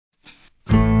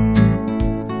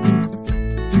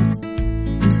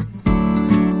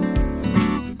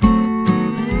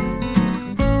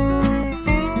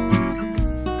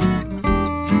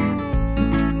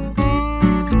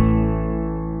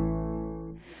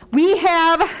We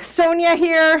have Sonja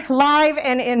here live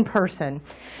and in person.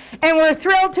 And we're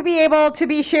thrilled to be able to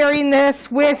be sharing this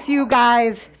with you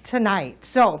guys tonight.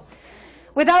 So,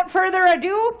 without further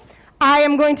ado, I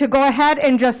am going to go ahead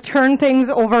and just turn things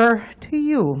over to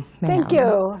you, ma'am. Thank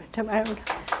you.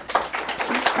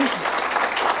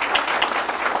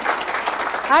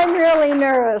 I'm really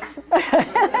nervous.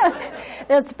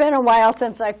 It's been a while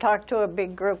since I've talked to a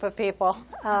big group of people.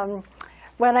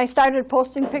 When I started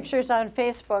posting pictures on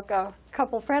Facebook, a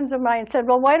couple friends of mine said,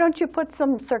 well, why don't you put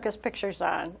some circus pictures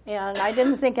on? And I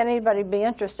didn't think anybody'd be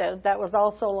interested. That was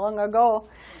all so long ago.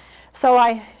 So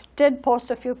I did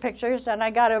post a few pictures, and I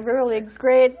got a really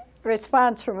great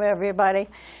response from everybody.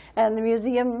 And the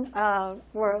museum,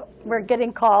 we're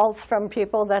getting calls from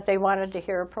people that they wanted to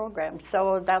hear a program.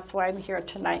 So that's why I'm here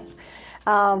tonight.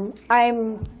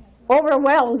 I'm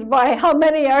overwhelmed by how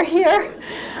many are here.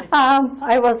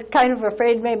 I was kind of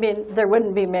afraid maybe there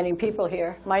wouldn't be many people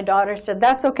here. My daughter said,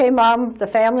 that's okay, Mom. The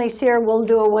family's here. We'll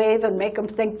do a wave and make them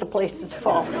think the place is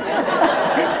full.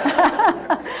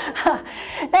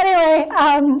 Anyway,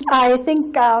 I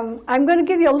think I'm going to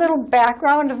give you a little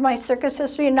background of my circus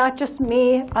history, not just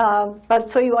me, but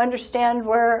so you understand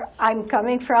where I'm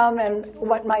coming from and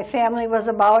what my family was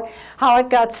about, how it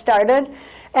got started.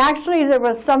 Actually, there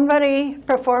was somebody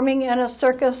performing in a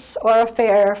circus or a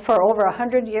fair for over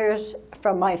 100 years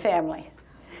from my family.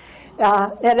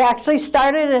 It actually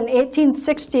started in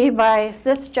 1860 by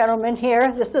this gentleman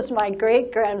here. This is my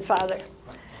great-grandfather.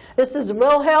 This is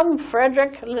Wilhelm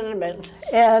Friedrich Lindemann,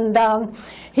 and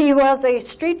he was a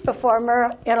street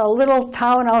performer in a little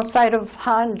town outside of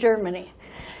Hahn, Germany.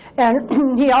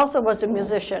 And he also was a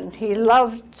musician. He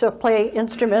loved to play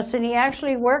instruments, and he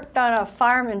actually worked on a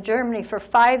farm in Germany for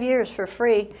 5 years for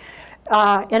free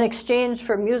in exchange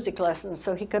for music lessons,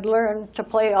 so he could learn to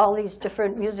play all these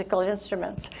different musical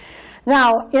instruments.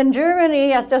 Now, in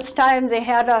Germany at this time, they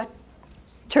had a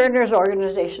Turner's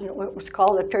organization. It was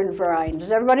called the Turnverein.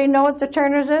 Does everybody know what the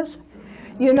Turners is?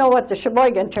 You know what the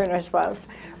Sheboygan Turners was.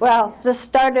 Well, this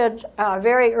started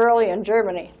very early in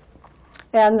Germany.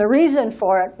 And the reason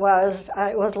for it was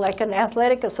like an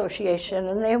athletic association,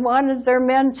 and they wanted their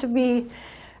men to be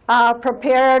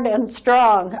prepared and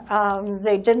strong.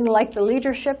 They didn't like the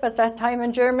leadership at that time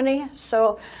in Germany,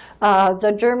 so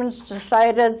the Germans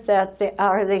decided that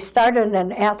they started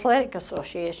an athletic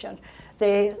association.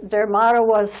 Their motto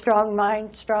was strong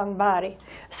mind, strong body.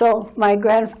 So my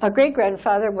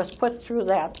great-grandfather was put through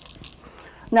that.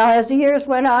 Now, as the years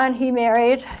went on, he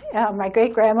married my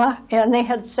great-grandma, and they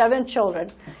had 7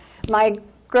 children. My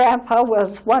grandpa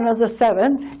was one of the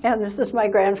 7, and this is my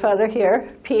grandfather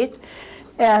here, Pete.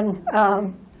 And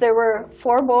there were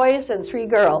 4 boys and 3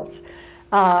 girls.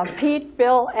 Pete,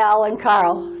 Bill, Al, and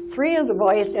Carl. 3 of the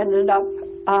boys ended up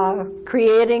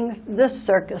creating this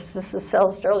circus. This is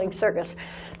Seils-Sterling Circus.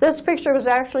 This picture was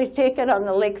actually taken on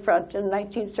the lakefront in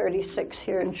 1936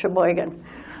 here in Sheboygan.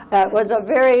 It was a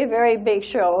very, very big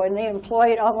show, and they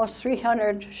employed almost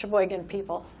 300 Sheboygan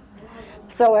people.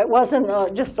 So it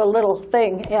wasn't just a little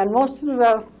thing. And most of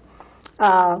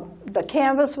the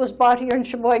canvas was bought here in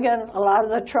Sheboygan. A lot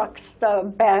of the trucks,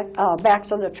 the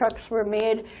backs of the trucks were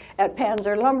made at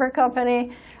Panzer Lumber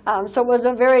Company. So it was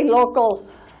a very local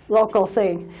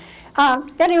thing.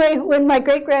 Anyway, when my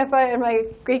great-grandpa and my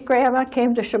great-grandma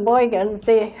came to Sheboygan,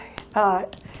 they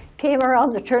came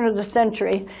around the turn of the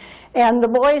century. And the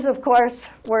boys, of course,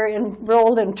 were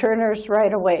enrolled in Turners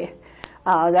right away.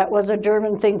 That was a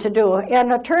German thing to do.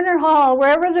 And a Turner Hall,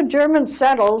 wherever the Germans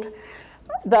settled,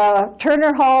 the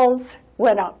Turner Halls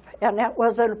went up. And that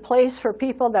was a place for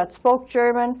people that spoke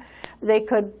German. They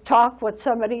could talk with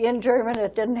somebody in German.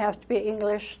 It didn't have to be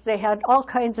English. They had all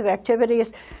kinds of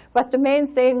activities. But the main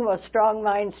thing was strong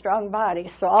mind, strong body.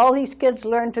 So all these kids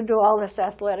learned to do all this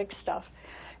athletic stuff.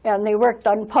 And they worked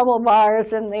on pummel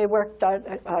bars, and they worked on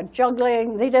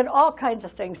juggling. They did all kinds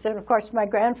of things. And of course, my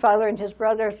grandfather and his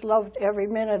brothers loved every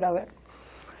minute of it.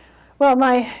 Well,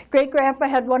 my great-grandpa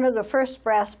had one of the first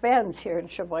brass bands here in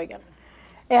Sheboygan.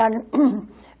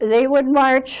 And they would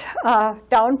march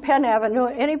down Penn Avenue.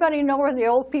 Anybody know where the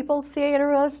Old People's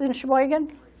Theater was in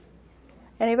Sheboygan?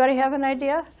 Anybody have an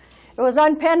idea? It was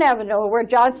on Penn Avenue, where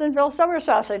Johnsonville Summer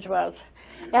Sausage was.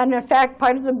 And in fact,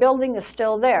 part of the building is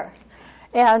still there.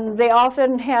 And they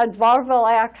often had vaudeville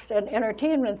acts and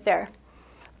entertainment there.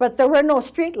 But there were no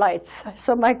street lights.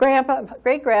 So my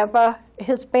great-grandpa,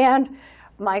 his band,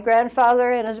 my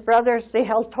grandfather and his brothers, they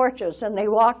held torches, and they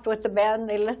walked with the band.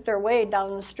 They lit their way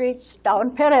down the streets,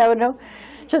 down Penn Avenue,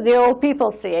 to the Old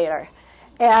People's Theater.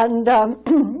 And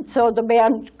so the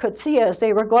band could see as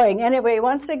they were going. Anyway,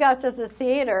 once they got to the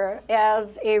theater,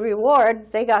 as a reward,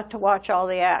 they got to watch all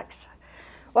the acts.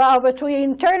 Well,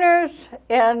 between Turner's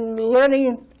and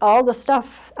learning all the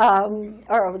stuff,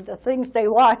 or the things they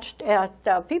watched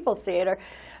at People Theater,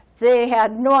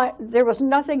 there was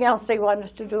nothing else they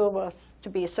wanted to do was to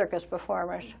be circus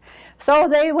performers. So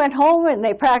they went home and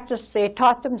they practiced. They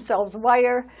taught themselves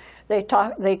wire. They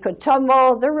could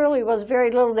tumble. There really was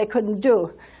very little they couldn't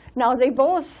do. Now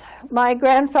my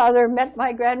grandfather met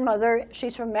my grandmother.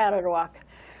 She's from Manitowoc.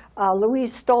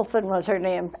 Louise Stolzen was her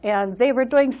name. And they were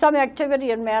doing some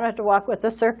activity in Manitowoc with the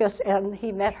circus, and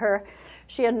he met her.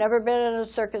 She had never been in a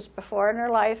circus before in her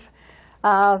life.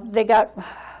 They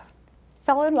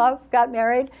fell in love, got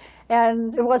married,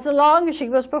 and it wasn't long. She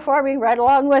was performing right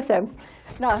along with him.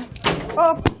 Now,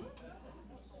 oh.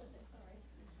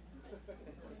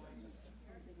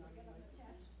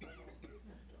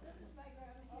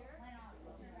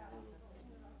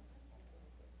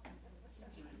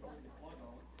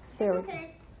 Here.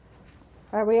 Okay.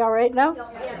 Are we all right now?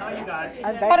 Yes. No, you got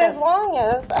it. But as long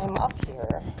as I'm up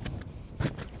here,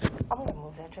 I'm going to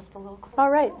move that just a little closer. All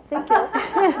right, thank you.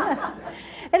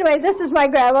 Anyway, this is my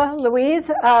grandma, Louise.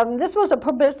 This was a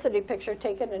publicity picture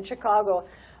taken in Chicago.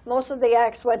 Most of the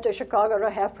acts went to Chicago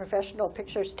to have professional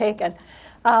pictures taken.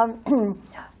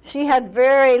 She had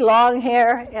very long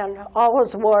hair and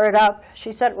always wore it up.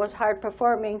 She said it was hard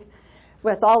performing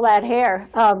with all that hair.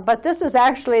 But this is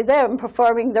actually them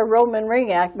performing the Roman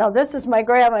ring act. Now, this is my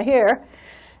grandma here,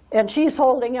 and she's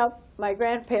holding up my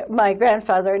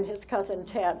grandfather and his cousin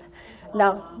Ted.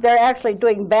 Now, they're actually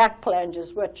doing back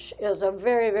planges, which is a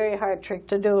very, very hard trick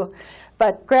to do.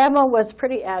 But Grandma was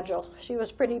pretty agile. She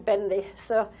was pretty bendy.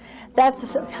 So that's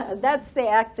the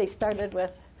act they started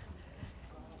with.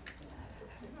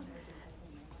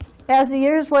 As the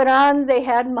years went on, they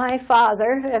had my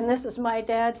father, and this is my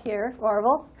dad here,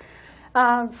 Orville.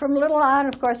 From little on,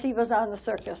 of course, he was on the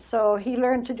circus, so he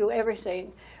learned to do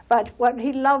everything. But what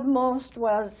he loved most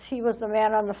was he was the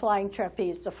man on the flying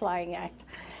trapeze, the flying act.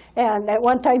 And at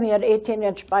one time, he had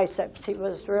 18-inch biceps. He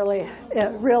was really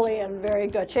in very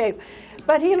good shape.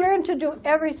 But he learned to do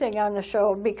everything on the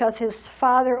show because his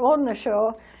father owned the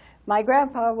show. My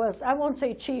grandpa was, I won't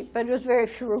say cheap, but he was very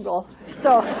frugal.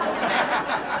 So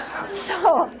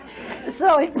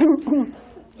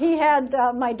he had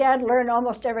my dad learn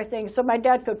almost everything. So my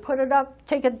dad could put it up,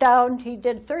 take it down. He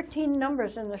did 13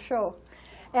 numbers in the show.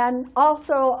 And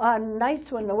also on nights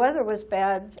when the weather was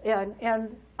bad,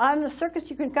 and on the circus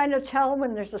you can kind of tell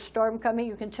when there's a storm coming.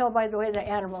 You can tell by the way the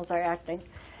animals are acting,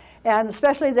 and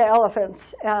especially the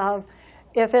elephants.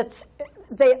 If it's,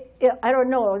 I don't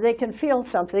know, they can feel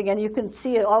something, and you can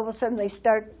see it. All of a sudden they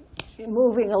start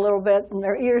moving a little bit, and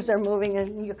their ears are moving,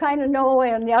 and you kind of know,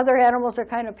 and the other animals are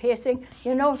kind of pacing.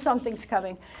 You know something's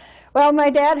coming. Well, my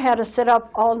dad had to sit up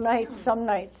all night, some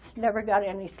nights, never got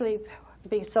any sleep,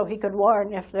 so he could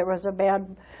warn if there was a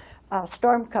bad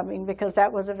storm coming, because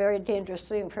that was a very dangerous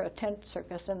thing for a tent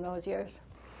circus in those years.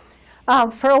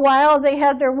 For a while, they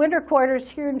had their winter quarters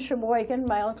here in Sheboygan.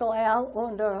 My Uncle Al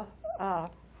owned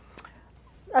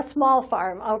a small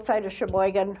farm outside of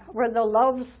Sheboygan, where the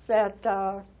Loves, that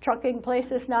trucking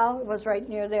place is now, it was right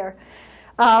near there.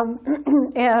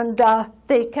 And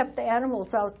they kept the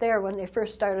animals out there when they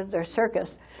first started their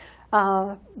circus.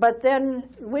 But then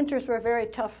winters were very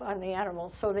tough on the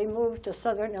animals, so they moved to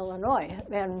southern Illinois,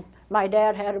 and my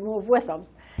dad had to move with them.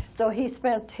 So he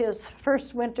spent his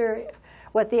first winter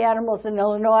with the animals in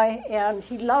Illinois, and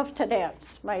he loved to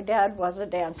dance. My dad was a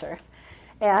dancer.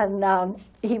 And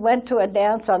he went to a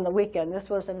dance on the weekend. This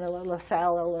was in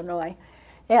LaSalle, Illinois.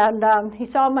 And he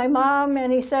saw my mom,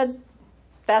 and he said,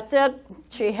 that's it.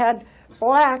 She had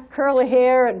black curly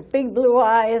hair and big blue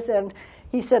eyes, and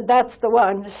he said, that's the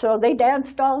one. So they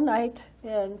danced all night,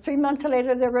 and 3 months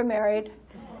later they were married.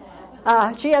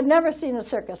 She had never seen a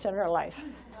circus in her life.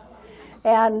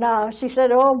 And she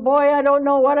said, oh boy, I don't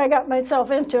know what I got myself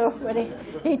into. When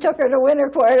he took her to winter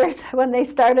quarters when they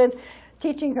started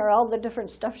teaching her all the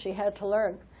different stuff she had to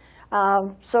learn.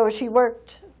 So she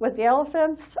worked with the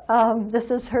elephants.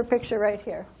 This is her picture right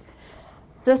here.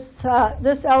 This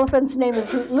elephant's name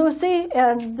is Lucy,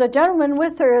 and the gentleman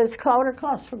with her is Clowder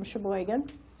Klaus from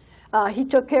Sheboygan. He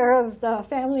took care of the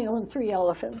family, owned 3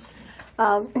 elephants.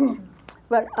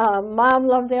 But Mom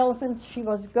loved the elephants. She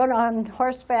was good on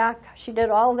horseback. She did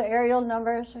all the aerial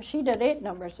numbers. She did 8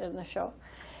 numbers in the show.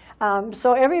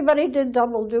 So everybody did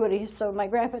double duty, so my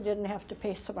grandpa didn't have to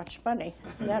pay so much money.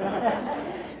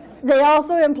 They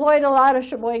also employed a lot of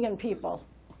Sheboygan people.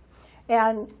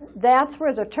 And that's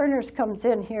where the Turners comes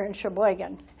in here in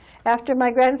Sheboygan. After my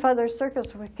grandfather's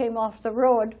circus came off the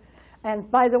road,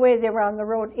 and by the way, they were on the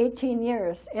road 18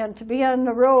 years, and to be on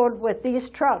the road with these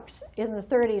trucks in the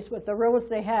 30s with the roads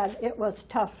they had, it was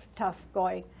tough, tough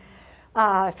going.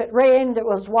 If it rained, it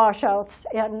was washouts,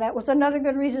 and that was another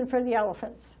good reason for the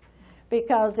elephants.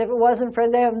 Because if it wasn't for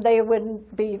them, they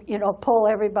wouldn't be, pull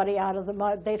everybody out of the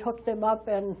mud. They'd hook them up,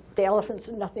 and the elephants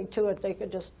had nothing to it. They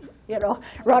could just,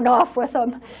 run off with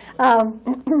them.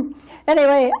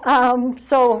 Anyway,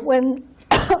 so when,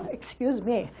 excuse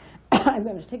me, I'm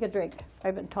going to take a drink.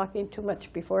 I've been talking too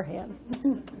much beforehand.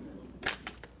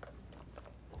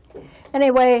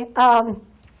 Anyway,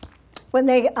 when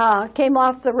they came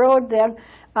off the road, then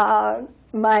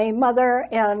my mother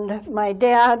and my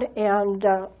dad and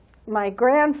my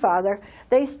grandfather,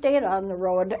 they stayed on the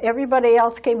road. Everybody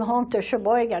else came home to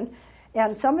Sheboygan.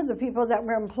 And some of the people that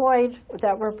were employed,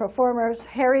 that were performers,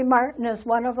 Harry Martin is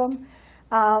one of them,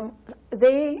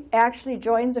 they actually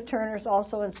joined the Turners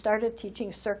also and started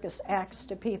teaching circus acts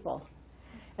to people.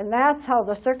 And that's how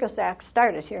the circus acts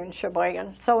started here in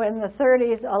Sheboygan. So in the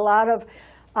 30s, a lot of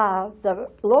the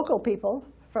local people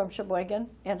from Sheboygan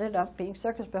ended up being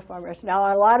circus performers.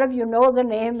 Now, a lot of you know the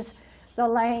names, the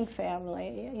Lang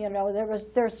family.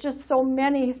 There's just so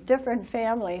many different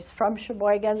families from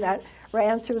Sheboygan that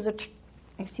ran through the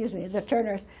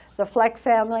Turners, the Fleck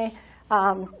family.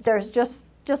 There's just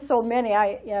so many.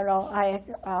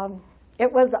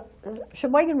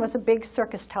 Sheboygan was a big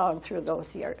circus town through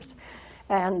those years.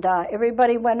 And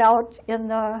everybody went out in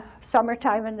the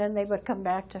summertime, and then they would come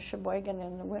back to Sheboygan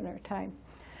in the wintertime.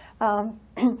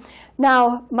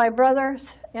 Now, my brothers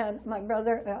and my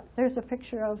brother, there's a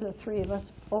picture of the three of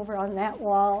us over on that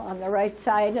wall on the right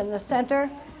side in the center.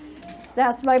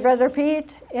 That's my brother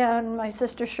Pete and my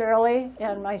sister Shirley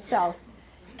and myself.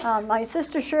 My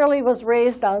sister Shirley was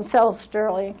raised on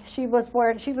Seils-Sterling. She was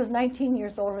 19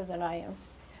 years older than I am.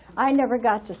 I never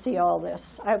got to see all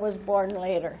this. I was born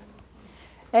later.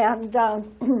 And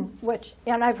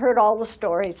I've heard all the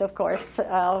stories, of course,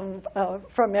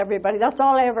 from everybody. That's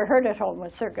all I ever heard at home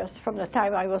was circus from the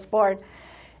time I was born.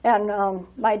 And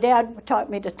my dad taught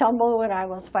me to tumble when I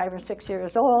was 5 or 6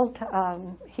 years old.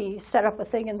 He set up a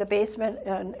thing in the basement,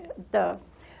 and the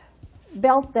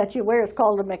belt that you wear is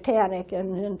called a mechanic,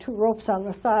 and 2 ropes on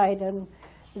the side, and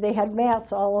they had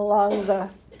mats all along the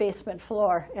basement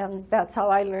floor, and that's how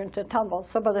I learned to tumble.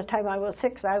 So by the time I was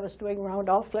 6, I was doing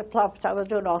round-off flip-flops. I was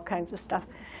doing all kinds of stuff,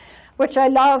 which I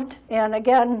loved. And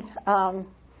again,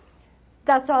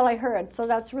 that's all I heard, so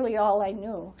that's really all I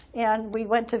knew. And we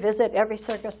went to visit every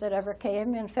circus that ever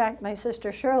came. In fact, my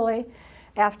sister Shirley,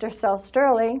 after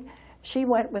Seils-Sterling, she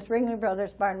went with Ringling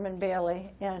Brothers, Barnum and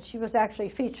Bailey, and she was actually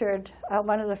featured,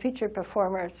 one of the featured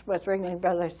performers with Ringling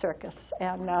Brothers Circus.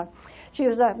 And she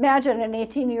was, imagine an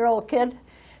 18-year-old kid.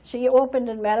 She opened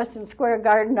in Madison Square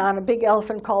Garden on a big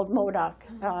elephant called Modoc,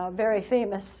 a very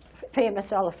famous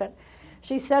elephant.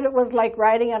 She said it was like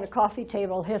riding on a coffee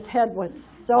table. His head was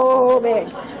so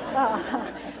big.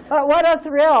 But what a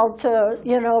thrill to,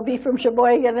 be from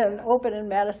Sheboygan and open in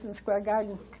Madison Square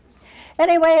Garden.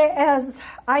 Anyway, as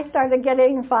I started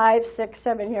getting 5, 6,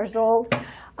 7 years old,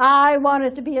 I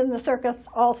wanted to be in the circus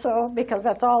also because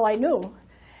that's all I knew.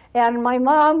 And my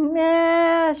mom,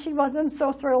 she wasn't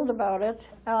so thrilled about it.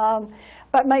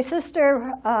 But my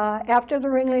sister, after the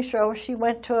Ringling show, she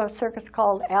went to a circus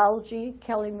called Algie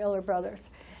Kelly Miller Brothers.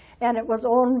 And it was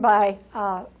owned by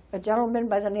a gentleman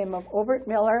by the name of Obert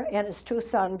Miller and his 2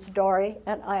 sons, Dory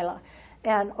and Isla,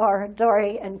 or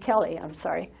Dory and Kelly, I'm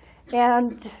sorry.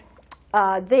 And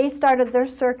they started their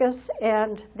circus,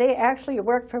 and they actually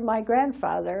worked for my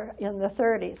grandfather in the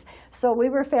 30s. So we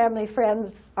were family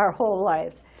friends our whole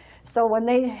lives. So when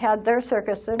they had their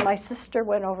circus, then my sister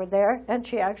went over there, and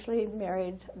she actually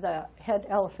married the head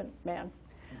elephant man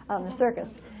on the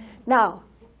circus. Now,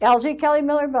 Algie Kelly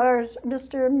Miller Brothers,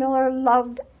 Mr. Miller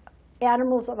loved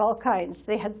animals of all kinds.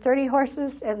 They had 30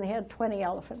 horses, and they had 20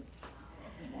 elephants.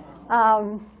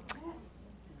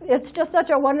 It's just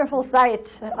such a wonderful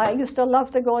sight. I used to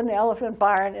love to go in the elephant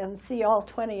barn and see all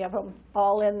 20 of them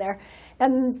all in there.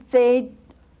 And they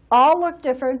all look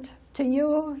different. To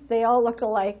you, they all look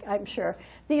alike, I'm sure.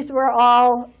 These were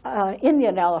all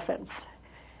Indian elephants.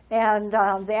 And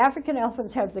the African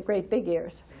elephants have the great big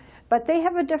ears. But they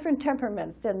have a different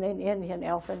temperament than the Indian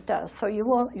elephant does. So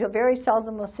you very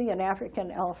seldom will see an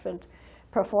African elephant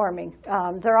performing.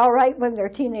 They're all right when they're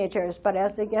teenagers, but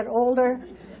as they get older,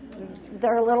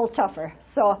 they're a little tougher.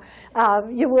 So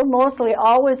you will mostly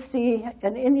always see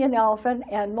an Indian elephant,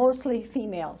 and mostly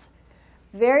females.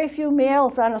 Very few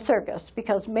males on a circus,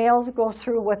 because males go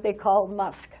through what they call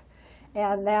musk,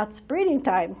 and that's breeding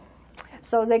time.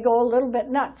 So they go a little bit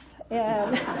nuts.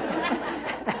 And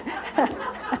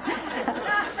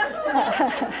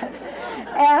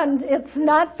and it's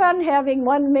not fun having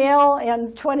 1 male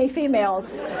and 20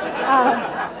 females.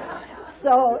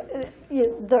 So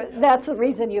that's the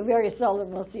reason you very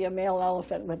seldom will see a male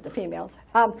elephant with the females.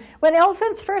 When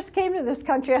elephants first came to this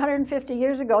country 150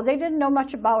 years ago, they didn't know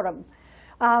much about them.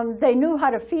 They knew how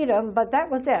to feed them, but that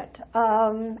was it.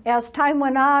 As time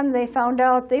went on, they found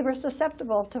out they were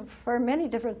susceptible for many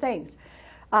different things.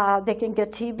 They can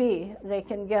get TB. They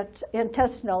can get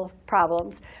intestinal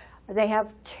problems. They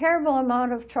have terrible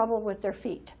amount of trouble with their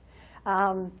feet.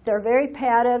 They're very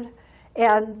padded,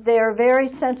 and they're very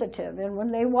sensitive. And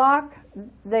when they walk,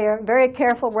 they're very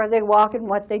careful where they walk and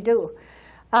what they do.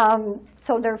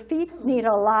 So their feet need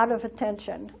a lot of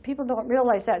attention. People don't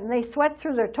realize that. And they sweat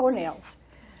through their toenails.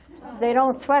 They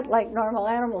don't sweat like normal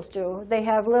animals do. They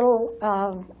have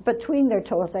little, between their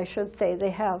toes, I should say,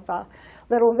 they have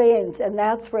little veins, and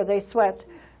that's where they sweat.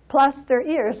 Plus their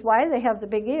ears. Why they have the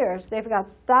big ears? They've got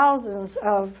thousands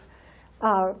of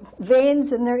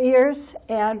veins in their ears,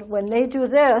 and when they do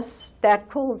this, that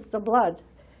cools the blood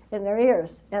in their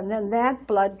ears, and then that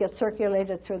blood gets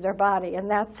circulated through their body, and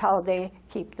that's how they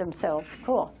keep themselves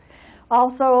cool.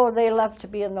 Also, they love to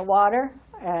be in the water,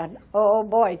 and oh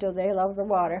boy, do they love the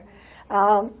water.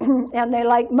 And they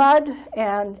like mud,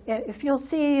 and if you'll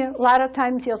see, a lot of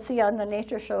times you'll see on the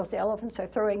nature shows the elephants are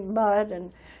throwing mud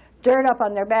and dirt up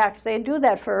on their backs. They do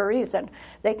that for a reason.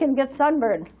 They can get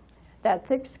sunburned. That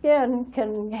thick skin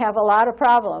can have a lot of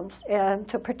problems, and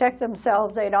to protect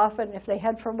themselves, they'd often, if they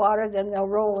head for water, then they'll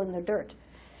roll in the dirt,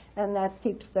 and that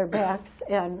keeps their backs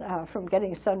and from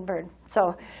getting sunburned.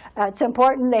 So it's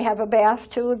important. They have a bath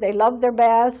too. They love their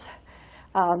baths.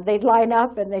 They'd line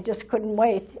up, and they just couldn't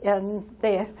wait, and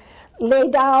they lay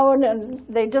down, and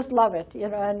they just love it, you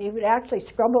know. And you would actually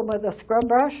scrub them with a scrub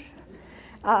brush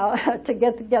to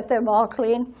get them all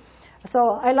clean.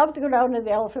 So I love to go down to the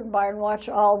elephant barn and watch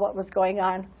all what was going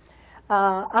on.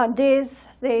 On days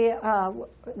they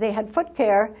had foot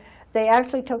care, they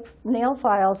actually took nail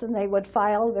files and they would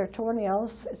file their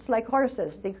toenails. It's like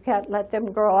horses. You can't let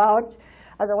them grow out,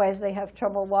 otherwise they have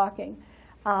trouble walking.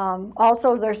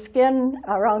 Also their skin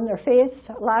around their face.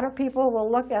 A lot of people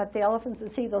will look at the elephants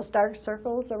and see those dark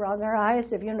circles around their eyes.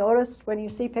 Have you noticed when you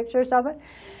see pictures of it?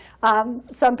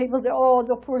 Some people say, oh,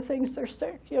 the poor things, they're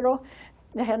sick, you know.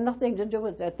 They had nothing to do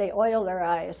with it. They oil their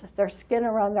eyes. Their skin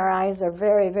around their eyes are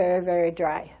very, very, very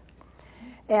dry.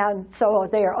 And so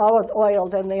they are always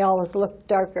oiled, and they always look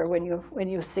darker when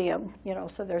you see them, you know.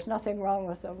 So there's nothing wrong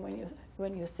with them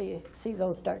when you see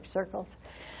those dark circles.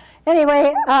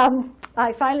 Anyway,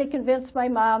 I finally convinced my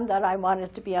mom that I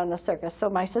wanted to be on the circus. So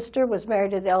my sister was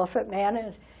married to the Elephant Man,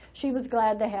 and she was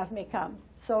glad to have me come.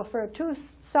 So for 2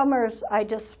 summers, I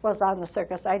just was on the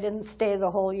circus. I didn't stay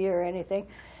the whole year or anything.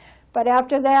 But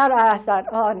after that, I thought,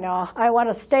 oh no, I want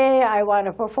to stay, I want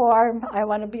to perform, I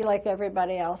want to be like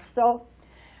everybody else. So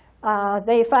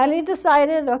they finally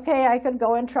decided, okay, I could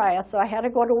go and try it. So I had to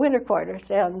go to winter quarters.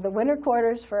 And the winter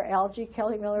quarters for Algie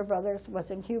Kelly Miller Brothers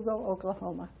was in Hugo,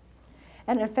 Oklahoma.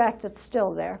 And in fact, it's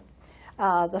still there.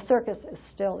 The circus is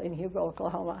still in Hugo,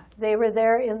 Oklahoma. They were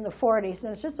there in the 40s,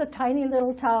 and it's just a tiny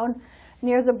little town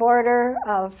near the border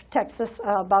of Texas,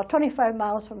 about 25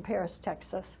 miles from Paris,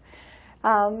 Texas.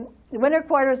 The winter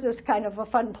quarters is kind of a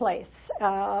fun place.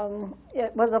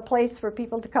 It was a place for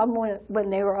people to come when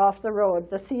they were off the road.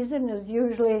 The season is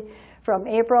usually from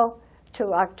April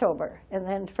to October, and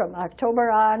then from October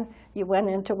on, you went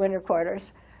into winter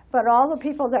quarters. But all the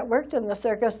people that worked in the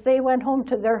circus, they went home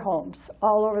to their homes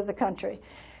all over the country.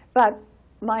 But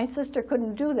my sister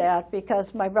couldn't do that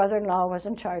because my brother-in-law was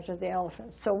in charge of the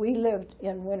elephants, so we lived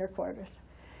in winter quarters.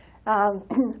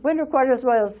 Winter quarters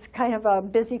was kind of a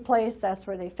busy place. That's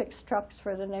where they fixed trucks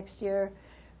for the next year.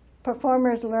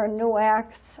 Performers learned new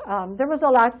acts. There was a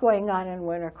lot going on in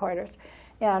winter quarters.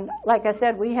 And like I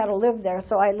said, we had to live there,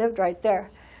 so I lived right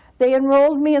there. They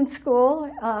enrolled me in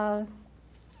school.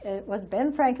 It was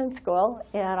Ben Franklin School,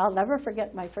 and I'll never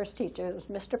forget my first teacher. It was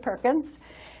Mr. Perkins.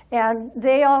 And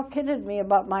they all kidded me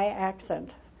about my accent.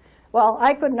 Well,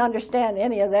 I couldn't understand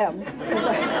any of them.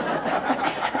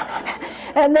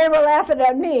 And they were laughing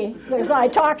at me because I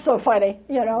talk so funny,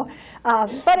 you know.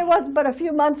 But it was but a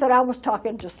few months and I was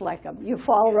talking just like them. You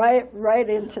fall right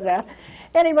into that.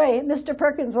 Anyway, Mr.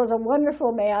 Perkins was a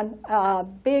wonderful man,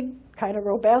 big, kind of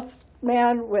robust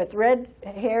man with red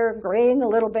hair, graying a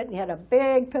little bit, and he had a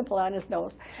big pimple on his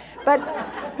nose. But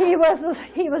he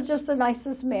was just the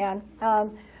nicest man.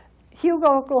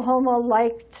 Hugo, Oklahoma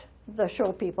liked the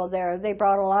show people there. They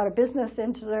brought a lot of business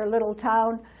into their little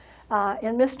town.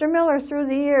 And Mr. Miller, through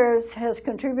the years, has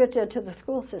contributed to the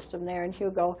school system there in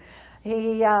Hugo.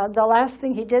 The last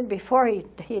thing he did before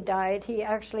he died, he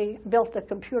actually built a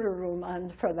computer room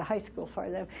for the high school for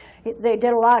them. They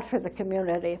did a lot for the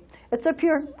community. It's a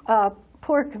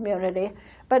poor community,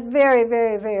 but very,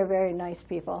 very, very, very nice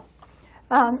people.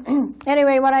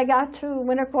 Anyway, when I got to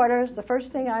winter quarters, the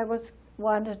first thing I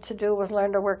wanted to do was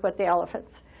learn to work with the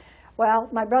elephants. Well,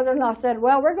 my brother-in-law said,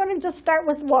 well, we're going to just start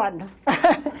with one.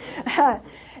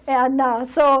 And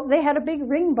so they had a big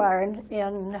ring barn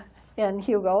in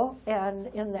Hugo and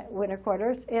in the winter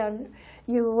quarters, and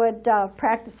you would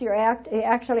practice your act. He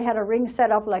actually had a ring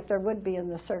set up like there would be in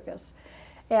the circus.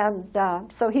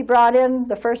 And so he brought in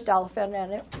the first elephant,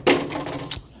 and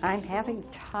I'm having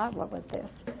trouble with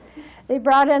this. They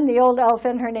brought in the old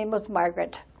elephant. Her name was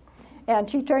Margaret. And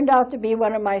she turned out to be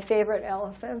one of my favorite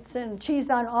elephants. And she's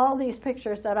on all these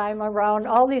pictures that I'm around.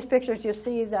 All these pictures you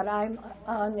see that I'm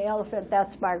on the elephant,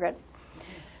 that's Margaret.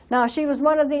 Now, she was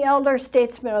one of the elder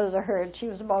statesmen of the herd. She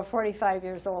was about 45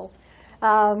 years old.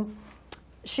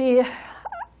 She's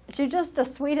just the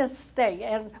sweetest thing.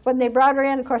 And when they brought her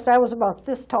in, of course, I was about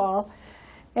this tall.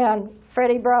 And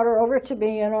Freddie brought her over to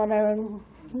me, and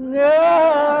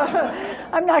no,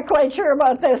 I'm not quite sure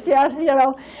about this yet, you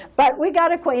know. But we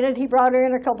got acquainted. He brought her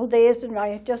in a couple days, and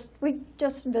we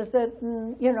just visit,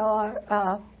 and you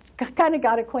know, kind of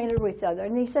got acquainted with each other.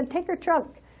 And he said, "Take her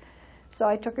trunk." So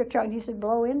I took her trunk. He said,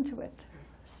 "Blow into it."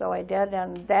 So I did,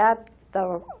 and that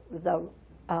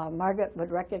Margaret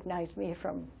would recognize me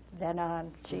from then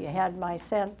on. She had my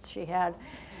scent. She had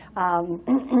a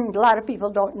lot of people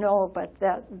don't know, but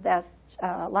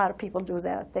a lot of people do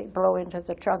that. They blow into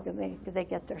the trunk and they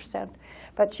get their scent.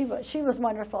 But she was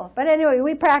wonderful. But anyway,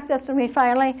 we practiced, and we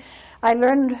finally, I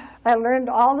learned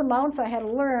all the mounts I had to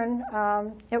learn.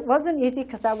 It wasn't easy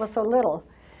because I was so little,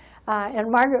 and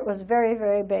Margaret was very,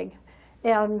 very big,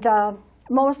 and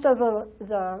most of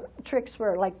the tricks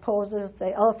were like poses.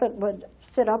 The elephant would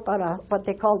sit up on what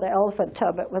they called the elephant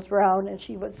tub. It was round, and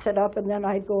she would sit up, and then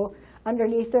I'd go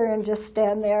underneath her and just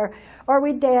stand there. Or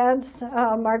we'd dance.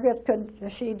 Margaret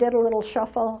she did a little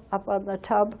shuffle up on the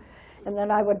tub, and then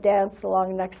I would dance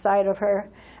along next side of her.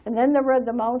 And then there were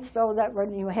the mounts, though, that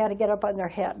when you had to get up on their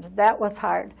head. That was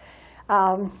hard.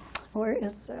 Where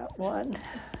is that one?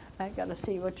 I got to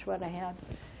see which one I had.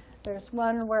 There's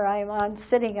one where I'm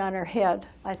sitting on her head.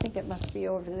 I think it must be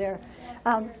over there.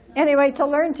 Anyway, to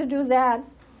learn to do that,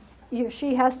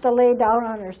 she has to lay down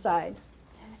on her side.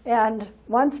 And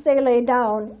once they lay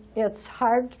down, it's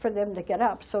hard for them to get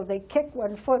up. So they kick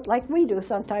one foot like we do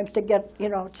sometimes to get, you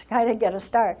know, to kind of get a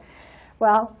start.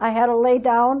 Well, I had to lay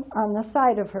down on the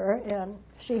side of her, and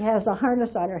she has a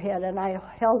harness on her head, and I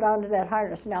held on to that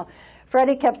harness. Now,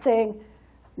 Freddie kept saying,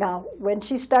 now, when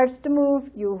she starts to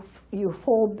move, you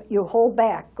hold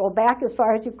back. Go back as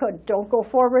far as you could. Don't go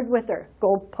forward with her.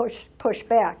 Go push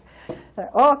back.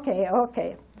 Okay,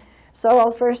 okay.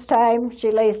 So first time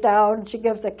she lays down, she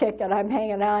gives a kick, and I'm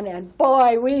hanging on, and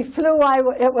boy, we flew.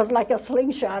 It was like a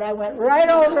slingshot. I went right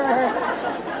over her,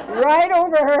 right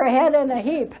over her head in a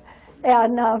heap.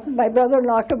 And my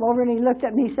brother-in-law came over, and he looked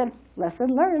at me and said,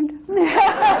 "Lesson learned." and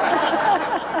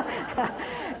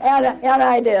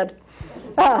I did.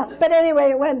 But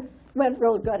anyway, it went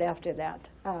real good after that.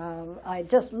 I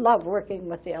just love working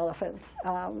with the elephants.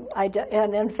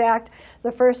 And in fact,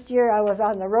 the first year I was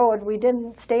on the road, we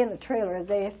didn't stay in a trailer.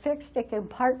 They fixed a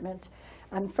compartment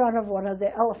in front of one of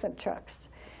the elephant trucks.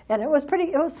 And it was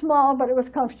small, but it was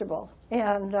comfortable.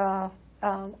 And the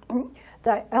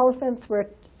elephants were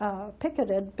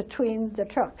picketed between the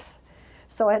trucks.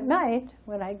 So at night,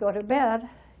 when I go to bed,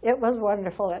 it was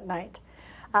wonderful at night.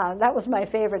 That was my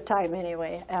favorite time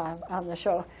anyway on the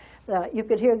show. You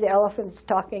could hear the elephants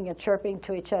talking and chirping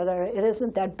to each other. It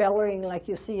isn't that bellowing like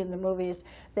you see in the movies.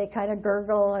 They kind of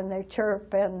gurgle and they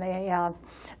chirp, and they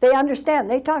understand.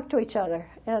 They talk to each other,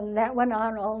 and that went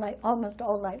on all night, almost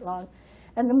all night long.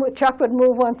 And the truck would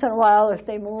move once in a while if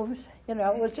they moved. You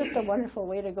know, it was just a wonderful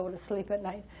way to go to sleep at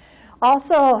night.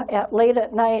 Also, late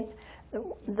at night,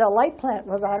 the light plant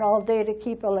was on all day to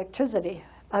keep electricity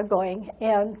going,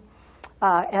 and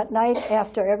at night,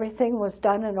 after everything was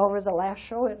done and over the last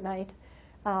show at night,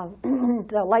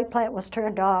 the light plant was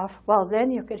turned off. Well,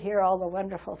 then you could hear all the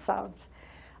wonderful sounds.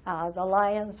 The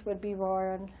lions would be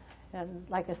roaring, and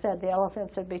like I said, the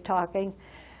elephants would be talking.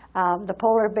 The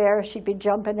polar bear, she'd be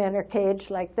jumping in her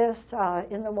cage like this.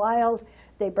 In the wild,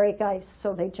 they break ice,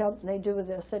 so they jump and they do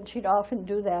this, and she'd often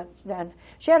do that then.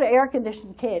 She had an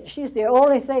air-conditioned cage. She's the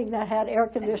only thing that had air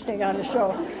conditioning on the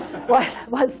show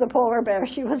was the polar bear.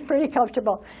 She was pretty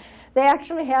comfortable. They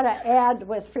actually had an ad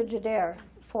with Frigidaire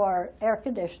for air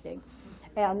conditioning,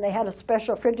 and they had a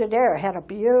special Frigidaire, had a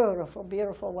beautiful,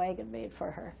 beautiful wagon made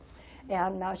for her.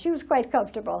 And she was quite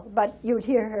comfortable, but you'd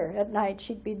hear her at night.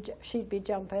 She'd be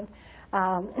jumping.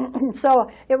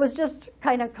 So it was just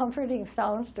kind of comforting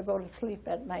sounds to go to sleep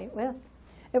at night with.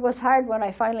 it was hard when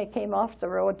I finally came off the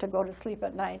road to go to sleep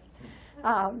at night,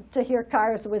 to hear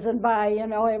cars whizzing by, you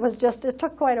know. It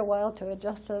took quite a while to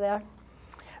adjust to that.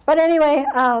 But anyway,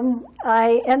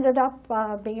 I ended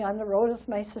up being on the road with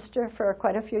my sister for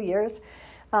quite a few years.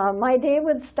 Our days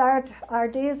would start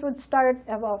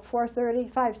about 4:30,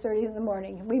 5:30 in the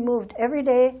morning. We moved every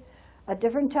day, a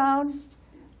different town,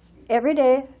 every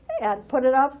day, and put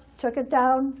it up, took it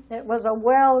down. It was a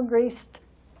well-greased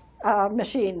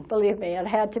machine, believe me. It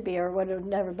had to be, or would have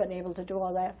never been able to do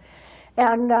all that.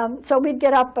 And so we'd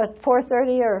get up at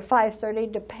 4:30 or 5:30,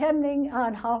 depending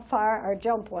on how far our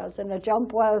jump was. And the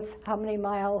jump was how many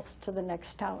miles to the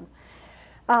next town.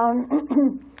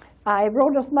 I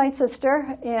rode with my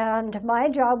sister, and my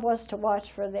job was to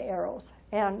watch for the arrows.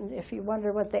 And if you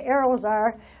wonder what the arrows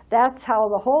are, that's how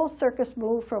the whole circus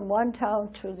moved from one town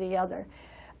to the other.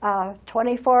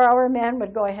 24-hour man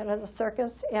would go ahead of the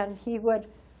circus, and he would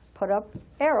put up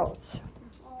arrows.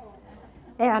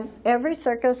 And every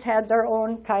circus had their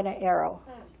own kind of arrow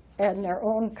and their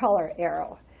own color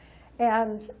arrow.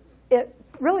 And it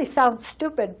really sounds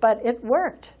stupid, but it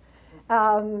worked.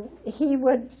 He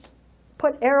would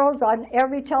put arrows on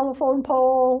every telephone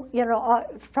pole, you know,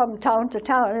 from town to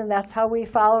town, and that's how we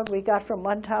got from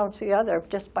one town to the other,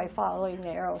 just by following the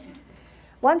arrows.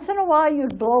 Once in a while,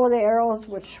 you'd blow the arrows,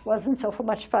 which wasn't so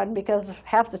much fun because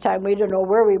half the time we didn't know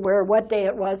where we were, what day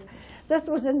it was. This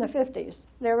was in the 50s.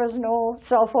 There was no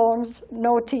cell phones,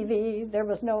 no TV. There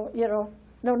was no, you know,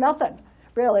 no nothing,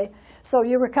 really. So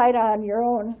you were kind of on your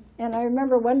own. And I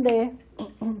remember one day,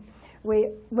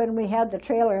 when we had the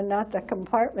trailer and not the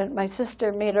compartment, my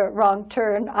sister made a wrong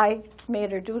turn. I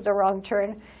made her do the wrong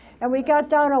turn. And we got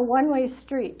down a one-way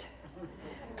street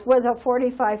with a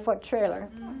 45-foot trailer.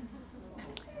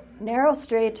 Narrow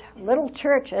street, little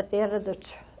church at the end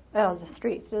of the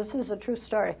street. This is a true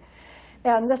story.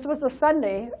 And this was a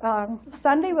Sunday.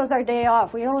 Sunday was our day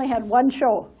off. We only had one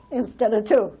show instead of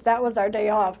two. That was our day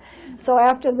off. So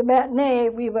after the matinee,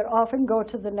 we would often go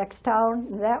to the next town.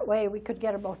 And that way we could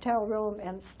get a motel room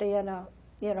and stay in a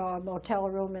motel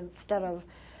room instead of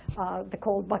the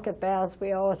cold bucket baths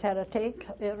we always had to take,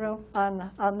 you know,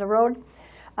 on the road.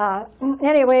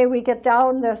 Anyway, we get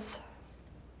down this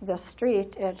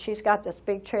street, and she's got this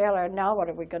big trailer, and now what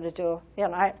are we going to do?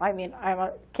 And I mean, I'm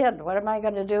a kid. What am I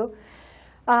going to do?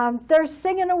 They're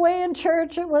singing away in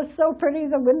church. It was so pretty.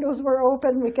 The windows were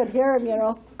open. We could hear them, you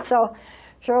know. So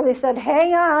Shirley said,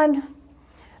 hang on.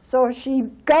 So she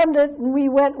gunned it, and we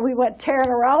went tearing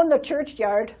around the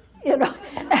churchyard, you know,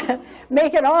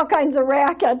 making all kinds of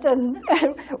racket, and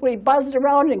we buzzed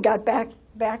around and got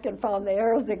back and found the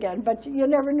arrows again. But you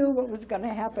never knew what was going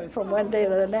to happen from one day to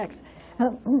the next.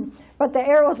 But the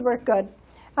arrows were good.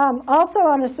 Also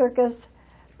on a circus,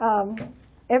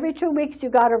 every 2 weeks you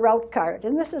got a route card.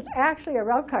 And this is actually a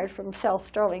route card from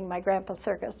Seils-Sterling, my grandpa's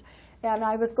circus. And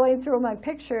I was going through my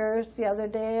pictures the other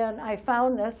day, and I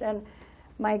found this, and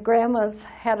my grandma's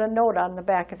had a note on the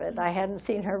back of it. I hadn't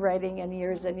seen her writing in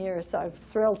years and years, so I'm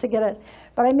thrilled to get it.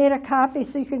 But I made a copy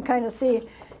so you can kind of see.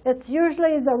 It's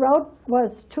usually the route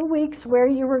was 2 weeks where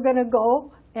you were going to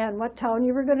go and what town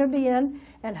you were going to be in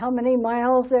and how many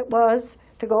miles it was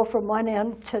to go from one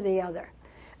end to the other.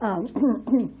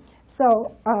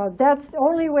 So that's the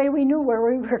only way we knew where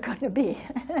we were going to be.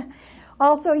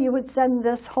 Also, you would send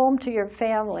this home to your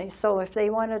family. So if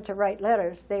they wanted to write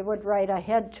letters, they would write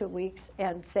ahead 2 weeks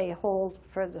and say, hold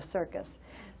for the circus.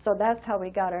 So that's how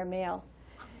we got our mail.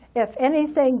 If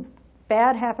anything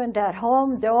bad happened at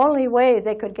home, the only way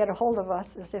they could get a hold of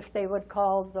us is if they would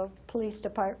call the police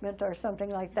department or something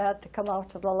like that to come out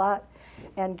to the lot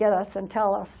and get us and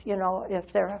tell us, you know,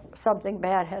 if something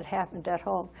bad had happened at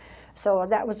home. So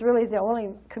that was really the only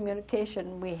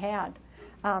communication we had.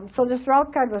 So this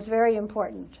route card was very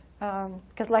important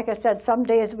because, like I said, some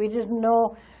days we didn't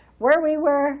know where we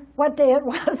were, what day it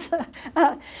was.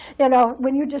 You know,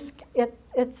 when you just,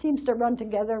 it seems to run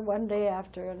together one day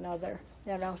after another,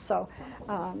 you know. So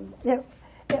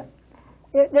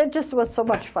it just was so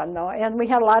much fun, though. And we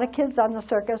had a lot of kids on the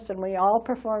circus, and we all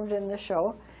performed in the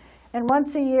show. And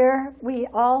once a year, we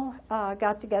all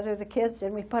got together, the kids,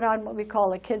 and we put on what we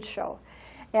call a kids show.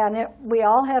 And we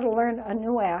all had to learn a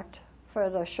new act for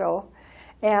the show,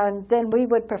 and then we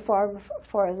would perform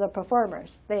for the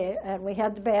performers. And we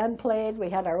had the band played, we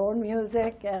had our own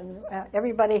music, and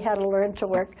everybody had to learn to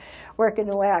work a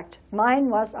new act. Mine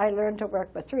was I learned to work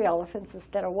with 3 elephants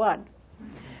instead of 1,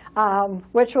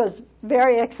 which was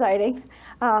very exciting.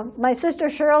 My sister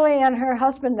Shirley and her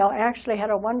husband, though, actually had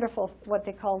a wonderful, what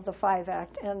they called the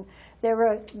 5-act, and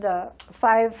the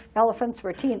 5 elephants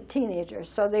were teenagers,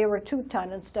 so they were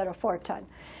 2-ton instead of 4-ton.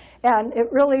 And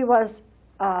it really was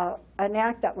an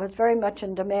act that was very much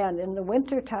in demand. In the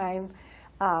wintertime,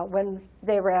 when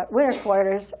they were at winter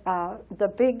quarters, the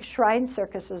big shrine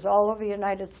circuses all over the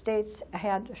United States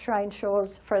had shrine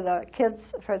shows for the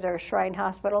kids for their shrine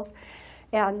hospitals,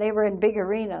 and they were in big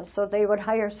arenas, so they would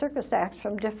hire circus acts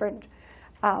from different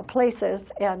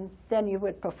places, and then you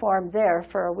would perform there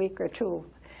for a week or two.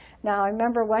 Now, I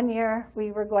remember one year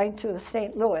we were going to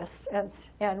St. Louis,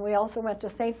 and we also went to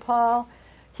St. Paul,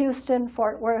 Houston,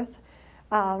 Fort Worth.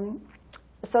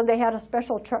 So they had a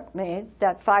special truck made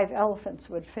that 5 elephants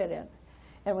would fit in.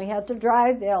 And we had to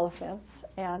drive the elephants.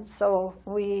 And so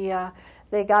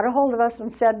they got a hold of us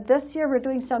and said, this year we're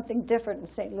doing something different in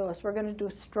St. Louis. We're going to do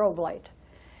strobe light.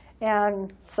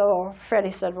 And so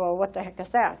Freddie said, well, what the heck is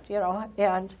that? You know?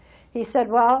 And he said,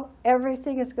 well,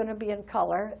 everything is going to be in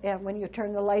color. And when you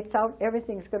turn the lights out,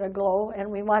 everything's going to glow. And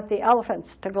we want the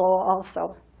elephants to glow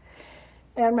also.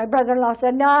 And my brother-in-law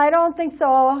said, no, I don't think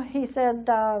so. He said,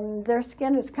 their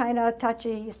skin is kind of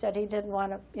touchy. He said he didn't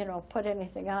want to, you know, put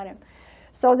anything on him.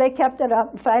 So they kept it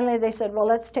up. And finally, they said, well,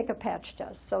 let's take a patch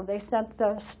test. So they sent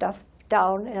the stuff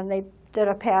down, and they did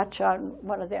a patch on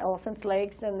one of the elephant's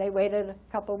legs, and they waited a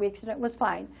couple of weeks, and it was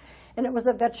fine. And it was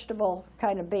a vegetable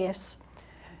kind of base.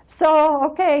 So,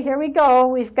 okay, here we go.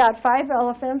 We've got 5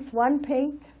 elephants, 1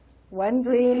 pink, 1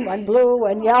 green, 1 blue,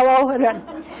 1 yellow.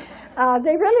 And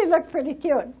they really look pretty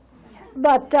cute.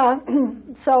 But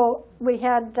so we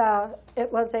had,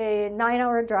 it was a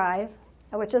 9-hour drive,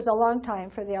 which is a long time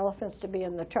for the elephants to be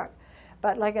in the truck.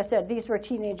 But like I said, these were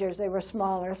teenagers, they were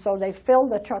smaller, so they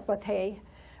filled the truck with hay,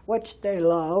 which they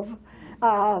love,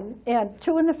 and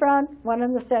 2 in the front, 1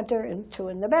 in the center, and 2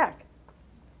 in the back.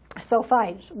 So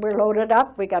fine, we're loaded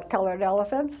up, we got colored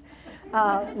elephants.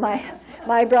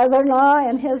 My brother-in-law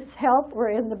and his help were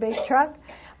in the big truck.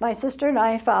 My sister and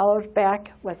I followed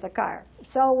back with the car.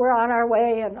 So we're on our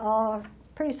way, and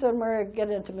pretty soon we're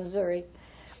getting into Missouri.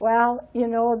 Well, you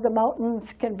know, the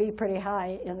mountains can be pretty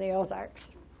high in the Ozarks.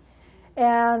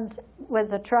 And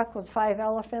with a truck with 5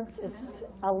 elephants, it's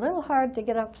a little hard to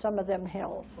get up some of them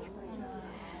hills.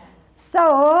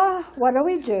 So what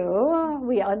do?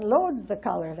 We unload the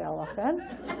colored elephants.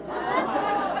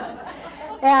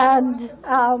 And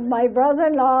my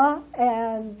brother-in-law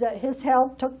and his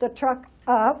help took the truck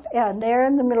up, and there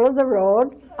in the middle of the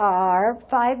road are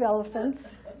 5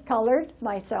 elephants, colored,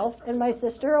 myself and my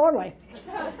sister only,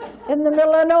 in the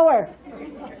middle of nowhere.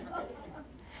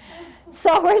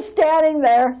 So we're standing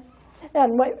there,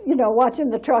 and you know, watching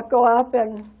the truck go up,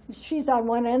 and she's on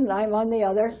one end and I'm on the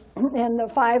other, and the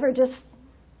 5 are just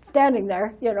standing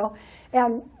there, you know,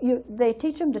 and they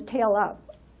teach them to tail up.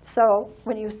 So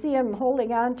when you see them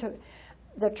holding on to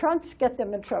the trunks, get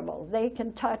them in trouble. They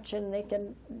can touch, and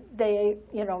they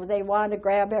want to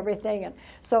grab everything. And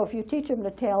so if you teach them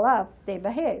to tail up, they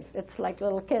behave. It's like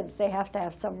little kids. They have to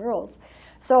have some rules.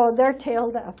 So they're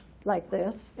tailed up like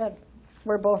this, and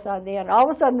we're both on the end. All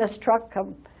of a sudden, this truck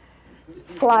come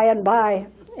flying by,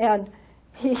 and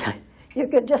you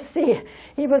could just see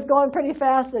he was going pretty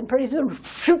fast, and pretty soon,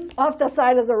 off the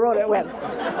side of the road it went.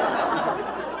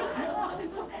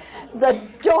 The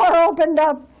door opened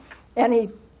up, and he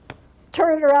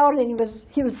turned around, and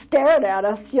he was staring at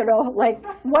us, you know, like,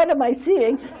 what am I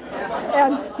seeing?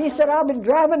 And he said, I've been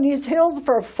driving these hills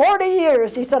for 40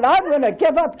 years. He said, I'm going to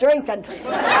give up drinking.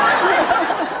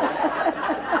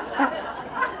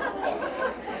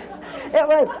 It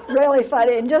was really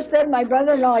funny. And just then my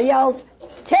brother-in-law yells,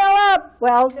 tail up!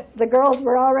 Well, the girls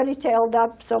were already tailed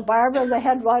up, so Barbara, the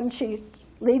head one, she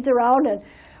leads around, and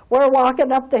we're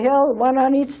walking up the hill, 1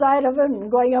 on each side of him, and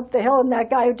going up the hill, and that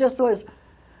guy just was,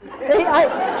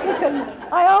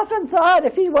 I often thought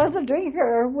if he was a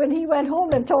drinker, when he went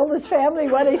home and told his family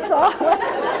what he saw,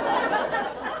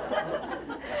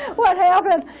 what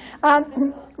happened.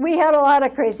 We had a lot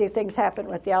of crazy things happen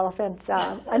with the elephants.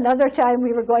 Another time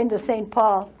we were going to St.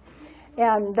 Paul,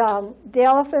 and the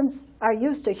elephants are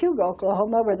used to Hugo,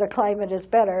 Oklahoma, where the climate is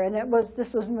better, and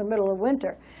this was in the middle of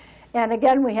winter. And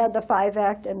again, we had the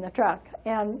 5-act in the truck,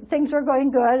 and things were going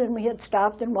good, and we had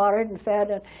stopped and watered and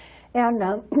fed, and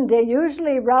they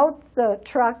usually route the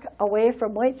truck away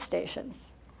from weight stations.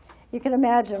 You can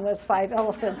imagine with 5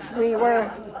 elephants, we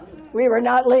were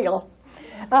not legal.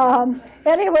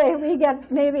 Anyway, we get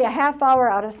maybe a half hour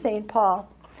out of St. Paul,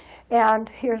 and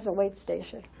here's a weight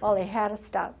station. Well, they had to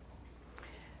stop.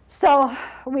 So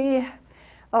we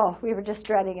were just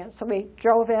dreading it. So we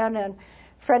drove in, and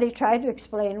Freddie tried to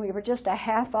explain we were just a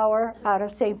half hour out of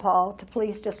St. Paul to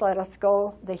please just let us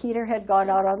go. The heater had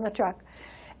gone out on the truck,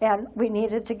 and we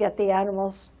needed to get the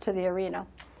animals to the arena.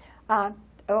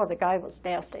 The guy was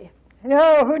nasty.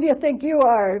 No, who do you think you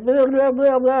are? Blah, blah,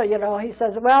 blah, blah. You know, he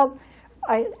says, well,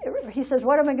 he says,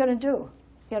 what am I going to do?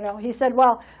 You know, he said,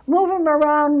 well, move them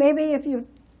around. Maybe if you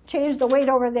change the weight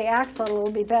over the axle,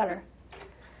 it'll be better.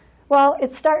 Well,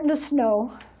 it's starting to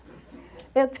snow.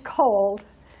 It's cold.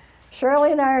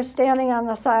 Shirley and I are standing on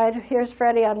the side. Here's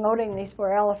Freddie unloading these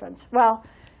poor elephants. Well,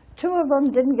 two of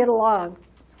them didn't get along.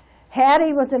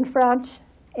 Hattie was in front,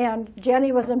 and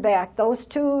Jenny was in back. Those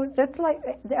two, that's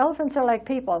like, the elephants are like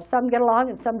people. Some get along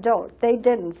and some don't. They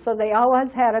didn't, so they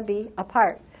always had to be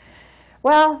apart.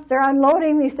 Well, they're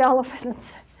unloading these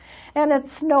elephants, and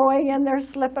it's snowing, and they're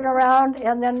slipping around,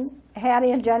 and then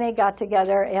Hattie and Jenny got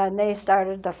together, and they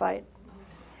started to fight.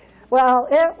 Well,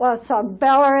 it was some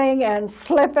bellowing and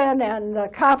slipping, and the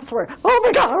cops were, oh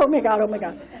my God, oh my God, oh my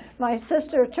God. My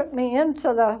sister took me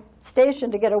into the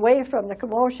station to get away from the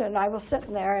commotion. I was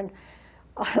sitting there, and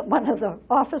one of the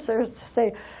officers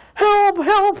say, help,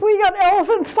 help, we got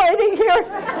elephants fighting here.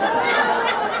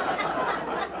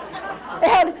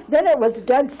 And then it was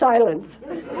dead silence.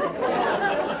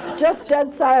 Just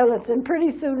dead silence. And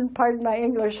pretty soon, pardon my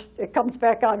English, it comes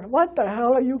back on, what the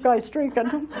hell are you guys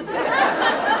drinking?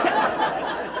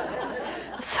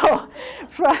 So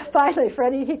finally,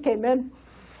 Freddie, he came in.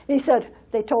 He said,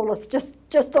 they told us, just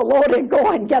load and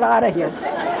go and get out of here.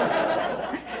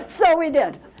 So we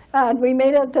did. And we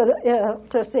made it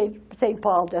to St.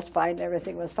 Paul just fine.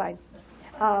 Everything was fine.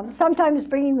 Sometimes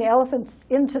bringing the elephants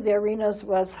into the arenas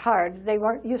was hard. They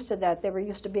weren't used to that. They were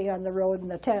used to being on the road in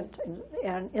the tent.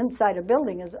 And inside a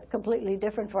building is completely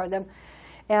different for them.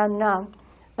 And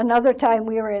another time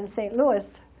we were in St.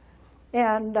 Louis,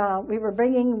 and we were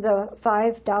bringing the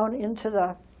 5 down into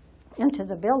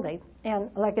the building.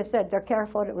 And like I said, they're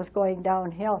careful. It was going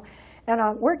downhill. And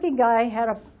a working guy had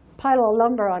a pile of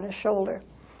lumber on his shoulder.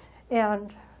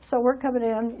 And so we're coming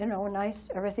in, you know, nice,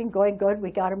 everything going good.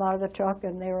 We got them out of the truck,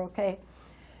 and they were okay.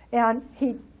 And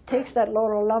he takes that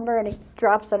load of lumber, and he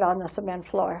drops it on the cement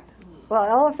floor. Well,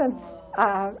 elephants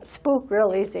spook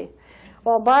real easy.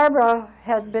 Well, Barbara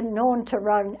had been known to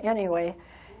run anyway.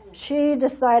 She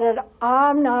decided,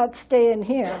 I'm not staying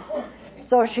here.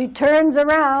 So she turns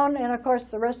around, and of course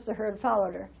the rest of the herd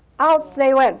followed her. Out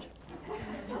they went.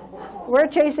 We're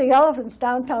chasing elephants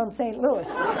downtown St. Louis.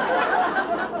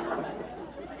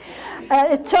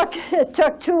 And it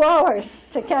took 2 hours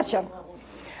to catch them.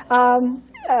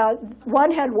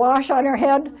 One had wash on her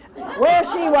head. Where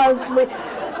she was,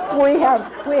 we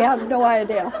have no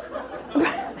idea.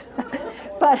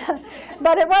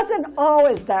 But it wasn't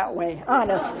always that way,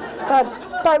 honest.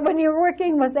 But when you're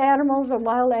working with animals and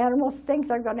wild animals, things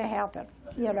are going to happen,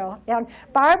 you know. And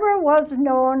Barbara was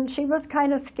known, she was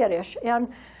kind of skittish. And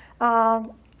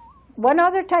one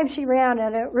other time she ran,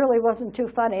 and it really wasn't too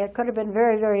funny. It could have been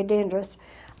very, very dangerous.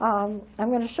 I'm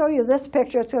going to show you this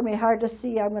picture. It's going to be hard to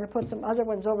see. I'm going to put some other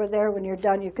ones over there. When you're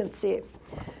done, you can see it.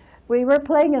 We were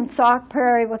playing in Sauk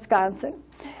Prairie, Wisconsin,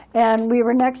 and we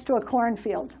were next to a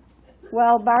cornfield.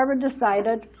 Well, Barbara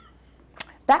decided,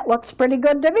 that looks pretty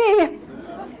good to me.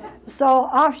 So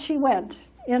off she went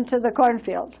into the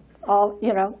cornfield,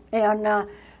 you know, and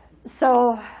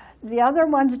so the other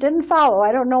ones didn't follow.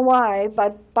 I don't know why,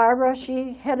 but Barbara,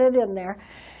 she headed in there.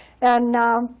 And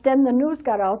then the news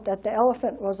got out that the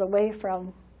elephant was away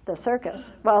from the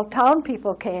circus. Well, town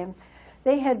people came.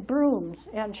 They had brooms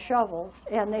and shovels,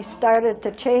 and they started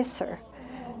to chase her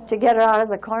to get her out of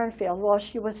the cornfield. Well,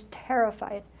 she was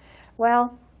terrified.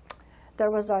 Well,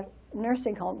 there was a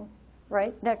nursing home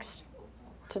right next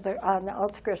to on the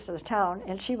outskirts of the town,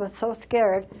 and she was so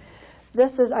scared.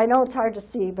 This is, I know it's hard to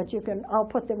see, but I'll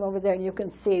put them over there and you can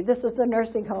see. This is the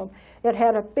nursing home. It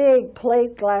had a big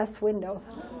plate glass window.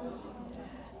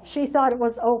 She thought it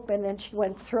was open, and she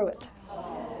went through it.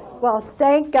 Well,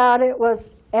 thank God it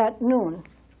was at noon,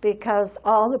 because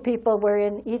all the people were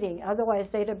in eating.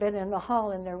 Otherwise, they'd have been in the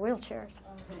hall in their wheelchairs.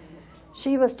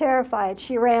 She was terrified.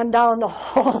 She ran down the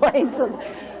whole length of the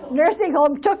nursing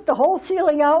home, took the whole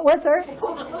ceiling out with her,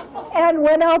 and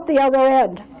went out the other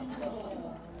end.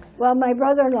 Well, my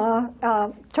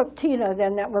brother-in-law took Tina,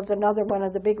 then that was another one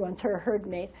of the big ones, her herd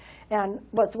mate, and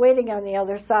was waiting on the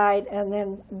other side, and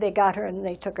then they got her and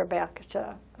they took her back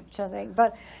to thing.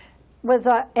 But with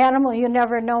an animal, you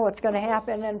never know what's going to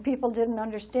happen, and people didn't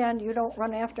understand. You don't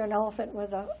run after an elephant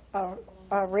with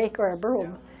a rake or a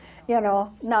broom, you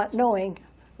know, not knowing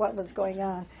what was going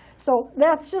on. So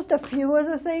that's just a few of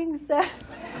the things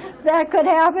that could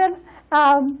happen.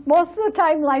 Most of the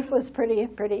time, life was pretty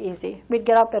easy. We'd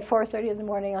get up at 4:30 in the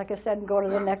morning, like I said, and go to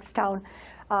the next town.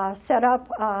 Set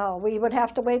up, we would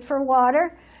have to wait for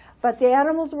water, but the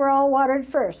animals were all watered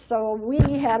first, so we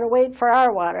had to wait for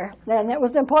our water. And it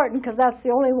was important because that's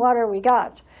the only water we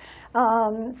got.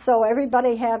 So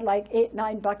everybody had like 8,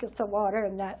 9 buckets of water,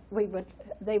 and that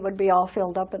they would be all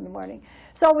filled up in the morning.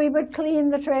 So we would clean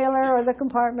the trailer or the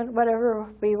compartment, whatever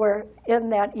we were in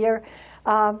that year.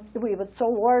 We would sew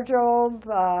wardrobe.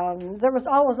 There was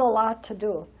always a lot to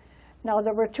do. Now,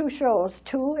 there were 2 shows,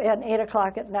 2 and 8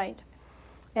 o'clock at night.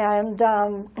 And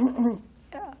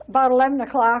about 11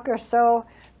 o'clock or so,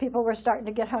 people were starting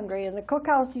to get hungry. And the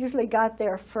cookhouse usually got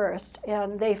there first,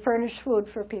 and they furnished food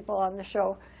for people on the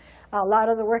show. A lot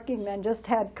of the working men just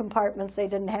had compartments. They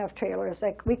didn't have trailers.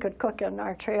 Like, we could cook in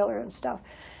our trailer and stuff.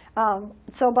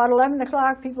 So about 11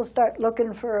 o'clock, people start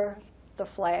looking for the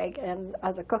flag, and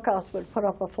the cookhouse would put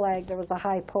up a flag. There was a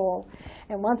high pole.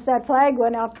 And once that flag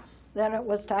went up, then it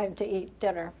was time to eat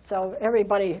dinner. So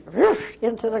everybody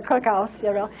into the cookhouse,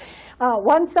 you know.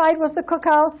 One side was the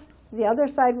cookhouse. The other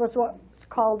side was what's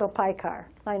called a pie car.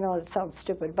 I know it sounds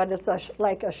stupid, but it's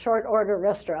like a short order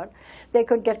restaurant. They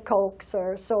could get Cokes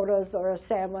or sodas or a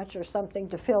sandwich or something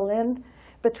to fill in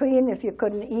between if you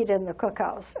couldn't eat in the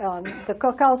cookhouse. The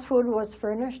cookhouse food was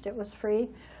furnished. It was free.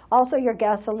 Also, your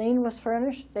gasoline was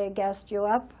furnished. They gassed you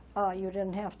up. You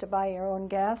didn't have to buy your own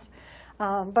gas.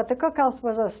 But the cookhouse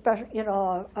was a special,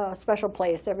 a special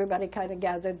place. Everybody kind of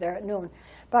gathered there at noon.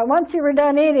 But once you were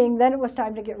done eating, then it was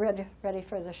time to get ready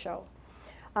for the show.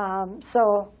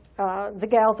 The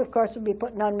gals, of course, would be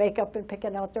putting on makeup and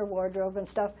picking out their wardrobe and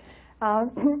stuff.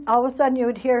 All of a sudden, you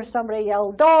would hear somebody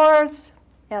yell, "Doors!"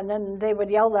 And then they would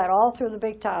yell that all through the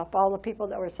big top, all the people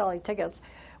that were selling tickets.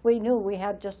 We knew we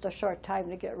had just a short time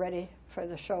to get ready for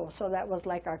the show, so that was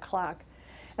like our clock.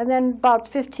 And then about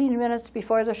 15 minutes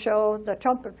before the show, the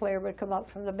trumpet player would come up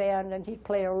from the band, and he'd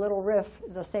play a little riff,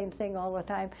 the same thing all the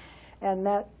time, and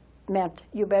that meant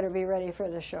you better be ready for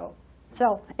the show.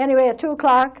 So anyway, at 2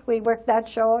 o'clock, we worked that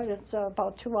show, and it's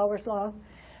about 2 hours long.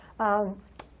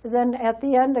 Then at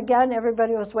the end, again,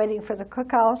 everybody was waiting for the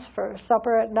cookhouse for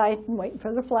supper at night and waiting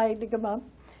for the flag to come up.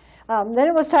 Then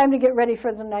it was time to get ready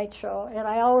for the night show, and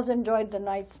I always enjoyed the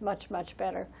nights much, much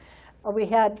better. We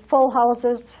had full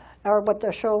houses, or what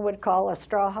the show would call a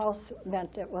straw house,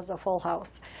 meant it was a full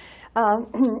house.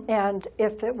 And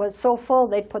if it was so full,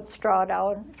 they'd put straw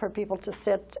down for people to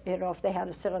sit, if they had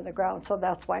to sit on the ground. So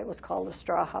that's why it was called a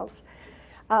straw house.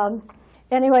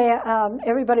 Anyway,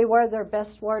 everybody wore their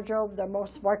best wardrobe, their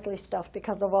most sparkly stuff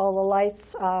because of all the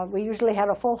lights. We usually had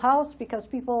a full house because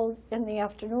people in the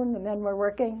afternoon, the men were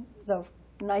working. The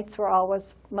nights were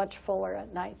always much fuller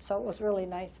at night, so it was really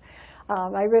nice.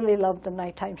 I really loved the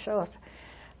nighttime shows.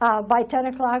 By 10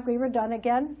 o'clock, we were done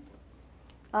again.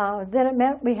 Then it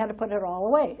meant we had to put it all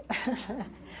away,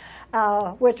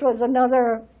 which was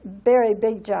another very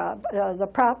big job. The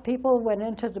prop people went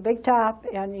into the big top,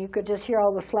 and you could just hear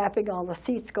all the slapping, all the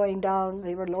seats going down.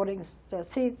 They were loading the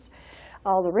seats,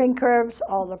 all the ring curves,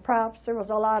 all the props. There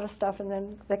was a lot of stuff, and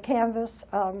then the canvas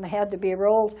had to be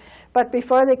rolled. But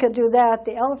before they could do that,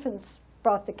 the elephants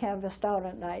brought the canvas down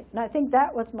at night. And I think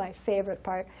that was my favorite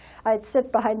part. I'd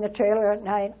sit behind the trailer at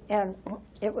night, and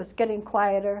it was getting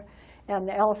quieter, and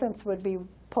the elephants would be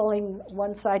pulling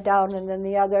one side down and then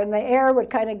the other, and the air would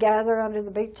kind of gather under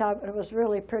the big top. It was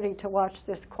really pretty to watch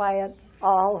this quiet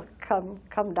all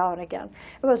come down again.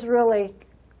 It was really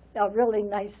a really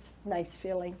nice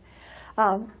feeling.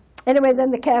 Anyway, then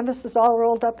the canvas was all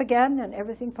rolled up again and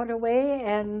everything put away,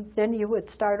 and then you would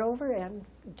start over and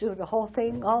do the whole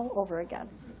thing all over again.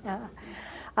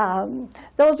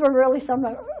 Those were really some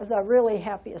of the really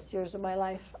happiest years of my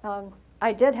life.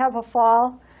 I did have a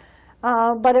fall,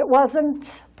 but it wasn't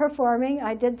performing.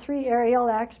 I did 3 aerial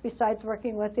acts besides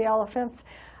working with the elephants.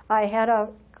 I had a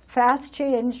fast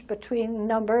change between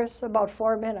numbers, about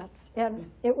 4 minutes,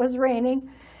 and it was raining.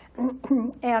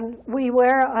 And we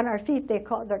wear on our feet, they're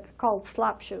called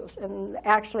slop shoes, and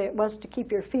actually it was to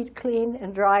keep your feet clean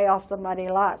and dry off the muddy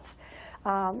lots.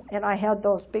 And I had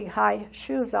those big high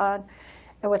shoes on,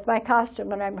 and with my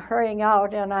costume, and I'm hurrying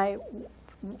out, and I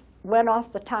went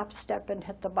off the top step and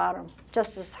hit the bottom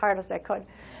just as hard as I could.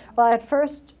 Well, at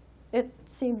first it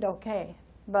seemed okay,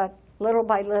 but little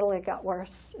by little it got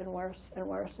worse and worse and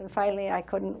worse, and finally I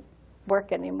couldn't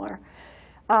work anymore.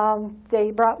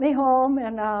 They brought me home,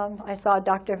 and I saw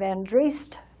Dr. Van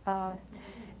Driest.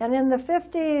 And in the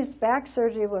 50s, back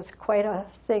surgery was quite a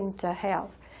thing to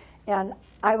have. And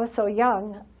I was so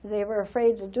young, they were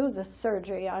afraid to do the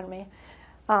surgery on me.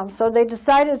 So they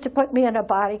decided to put me in a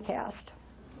body cast.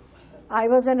 I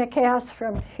was in a cast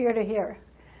from here to here,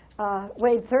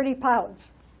 weighed 30 pounds.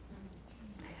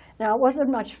 Now, it wasn't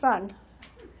much fun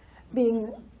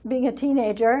being a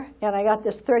teenager, and I got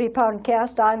this 30-pound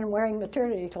cast on and wearing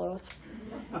maternity clothes.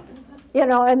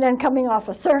 And then coming off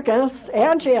a circus,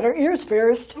 and she had her ears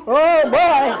pierced. Oh,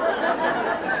 boy.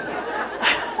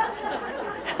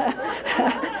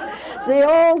 The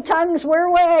old tongues were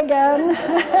wagging.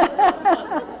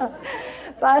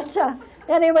 But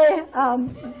anyway,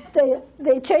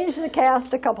 they changed the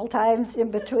cast a couple times in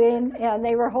between, and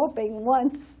they were hoping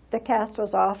once the cast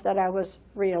was off that I was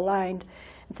realigned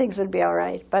and things would be all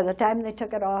right. By the time they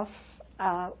took it off,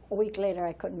 a week later,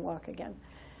 I couldn't walk again.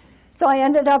 So I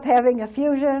ended up having a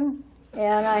fusion,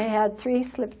 and I had 3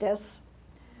 slip discs.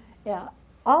 Yeah,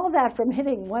 all of that from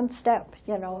hitting one step,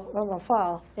 you know, from a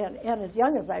fall. And as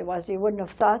young as I was, you wouldn't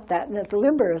have thought that. And as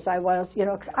limber as I was, you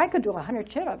know, 'cause I could do 100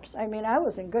 chin-ups. I mean, I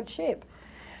was in good shape.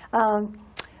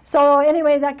 So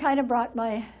anyway, that kind of brought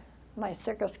my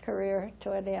circus career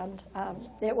to an end.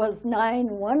 It was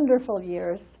 9 wonderful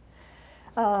years.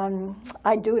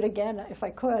 I'd do it again if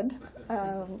I could.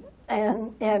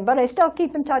 But I still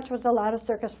keep in touch with a lot of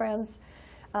circus friends.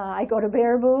 I go to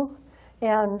Baraboo,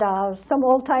 and some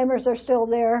old timers are still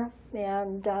there.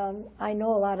 And I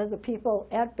know a lot of the people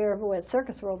at Baraboo at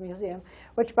Circus World Museum,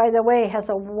 which, by the way, has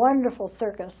a wonderful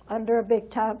circus under a big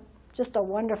top, just a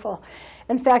wonderful.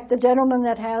 In fact, the gentleman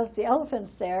that has the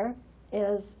elephants there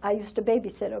I used to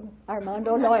babysit him,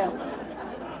 Armando Noel.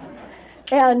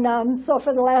 And so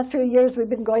for the last few years, we've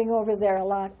been going over there a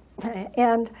lot.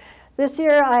 And this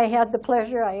year, I had the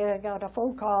pleasure, I got a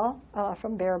phone call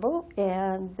from Baraboo,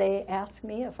 and they asked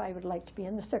me if I would like to be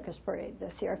in the circus parade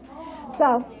this year.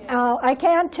 So I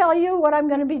can't tell you what I'm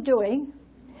going to be doing,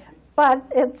 but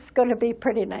it's going to be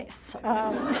pretty nice.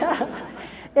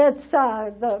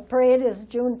 The parade is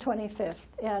June 25th,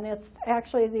 and it's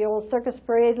actually the old circus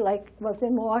parade like was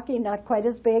in Milwaukee, not quite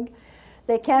as big.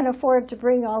 They can't afford to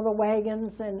bring all the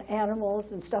wagons and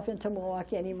animals and stuff into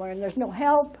Milwaukee anymore, and there's no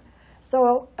help.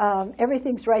 So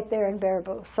everything's right there in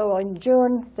Baraboo. So in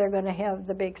June, they're going to have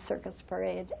the big circus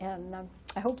parade, and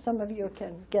I hope some of you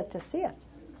can get to see it.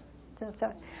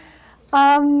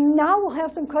 Now we'll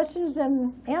have some questions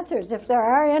and answers, if there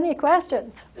are any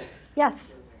questions.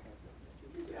 Yes?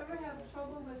 Did you ever have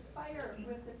trouble with fire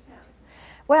with the tents?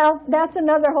 Well, that's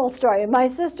another whole story. My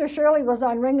sister Shirley was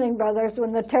on Ringling Brothers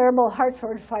when the terrible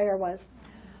Hartford fire was.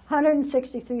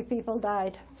 163 people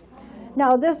died.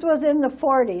 Now, this was in the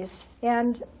 40s,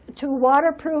 and to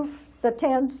waterproof the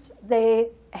tents, they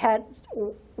had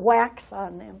wax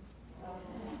on them.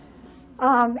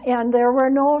 And there were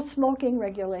no smoking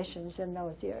regulations in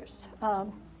those years.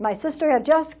 My sister had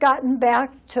just gotten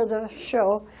back to the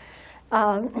show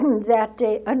that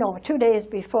day, 2 days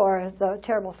before the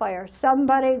terrible fire.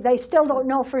 Somebody, they still don't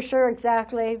know for sure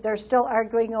exactly, they're still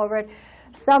arguing over it,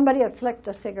 somebody had flicked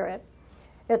a cigarette.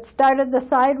 It started the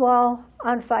sidewall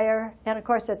on fire, and of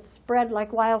course it spread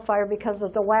like wildfire because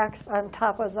of the wax on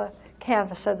top of the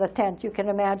canvas of the tent, you can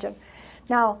imagine.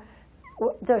 Now,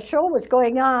 the show was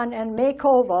going on, and May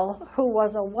Koval, who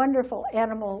was a wonderful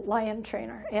animal lion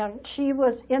trainer, and she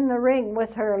was in the ring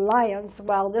with her lions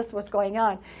while this was going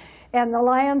on. And the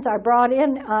lions are brought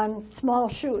in on small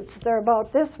chutes. They're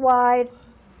about this wide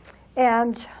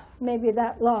and maybe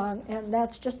that long, and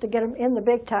that's just to get them in the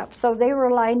big top. So they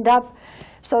were lined up,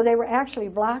 so they were actually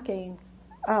blocking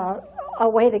a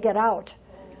way to get out.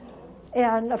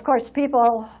 And of course,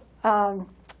 people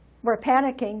were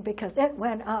panicking because it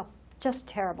went up. Just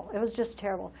terrible. It was just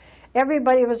terrible.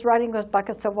 Everybody was running with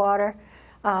buckets of water.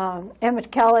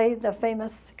 Emmett Kelly, the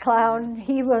famous clown,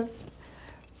 he was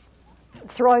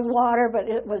throwing water, but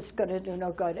it was going to do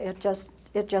no good. It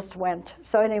just went.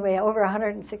 So anyway, over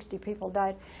 160 people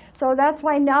died. So that's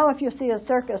why now if you see a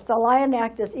circus, the Lion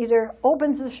Act is either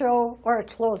opens the show or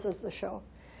it closes the show.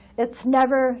 It's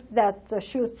never that the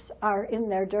chutes are in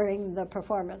there during the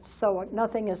performance. So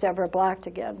nothing is ever blocked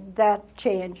again. That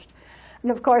changed.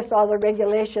 And of course, all the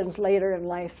regulations later in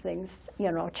life, things,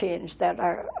 changed that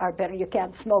are better. You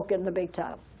can't smoke in the big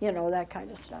top, that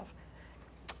kind of stuff.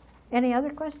 Any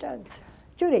other questions?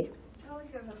 Judy? Tell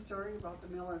again the story about the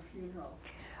Miller funeral.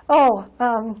 Oh,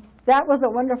 that was a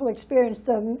wonderful experience.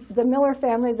 The Miller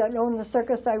family that owned the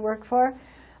circus I worked for,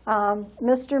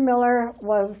 Mr. Miller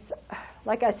was,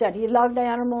 like I said, he loved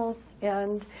animals,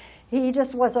 and he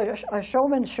just was a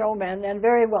showman's showman and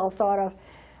very well thought of.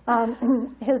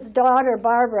 His daughter,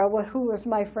 Barbara, who was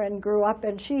my friend, grew up,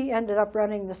 and she ended up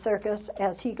running the circus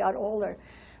as he got older.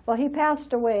 Well, he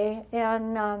passed away,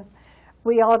 and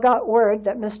we all got word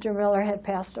that Mr. Miller had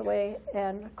passed away,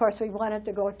 and of course we wanted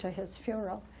to go to his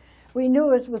funeral. We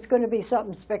knew it was going to be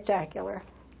something spectacular.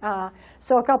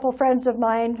 So a couple friends of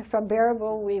mine from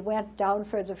Baraboo, we went down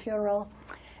for the funeral,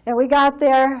 and we got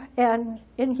there, and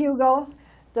in Hugo,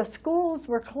 the schools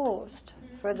were closed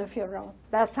for the funeral.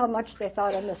 That's how much they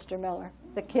thought of Mr. Miller.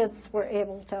 The kids were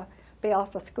able to be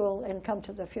off of school and come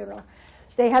to the funeral.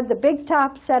 They had the big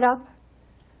top set up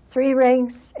 3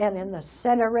 rings, and in the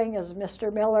center ring is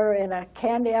Mr. Miller in a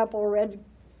candy apple red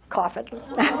coffin.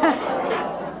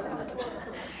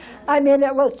 I mean,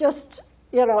 it was just,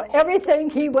 you know, everything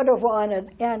he would have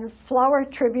wanted, and flower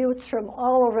tributes from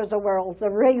all over the world. The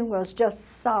ring was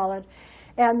just solid,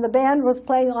 and the band was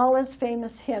playing all his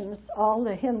famous hymns, all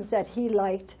the hymns that he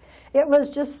liked. It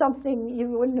was just something you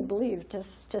wouldn't have believed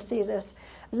to see this.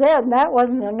 Then, that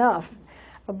wasn't enough.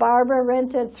 Barbara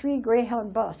rented 3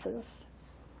 Greyhound buses,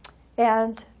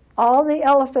 and all the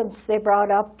elephants they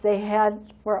brought up,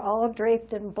 were all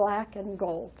draped in black and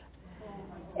gold.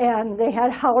 And they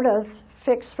had howdahs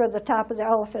fixed for the top of the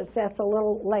elephants. That's a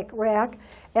little like rack,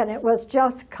 and it was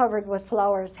just covered with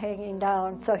flowers hanging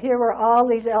down. So here were all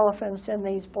these elephants in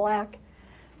these black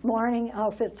mourning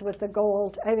outfits with the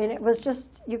gold. I mean, it was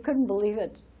just, you couldn't believe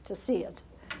it to see it.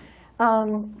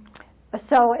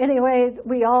 So anyway,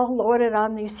 we all loaded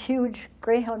on these huge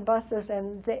Greyhound buses,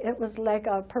 and it was like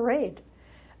a parade.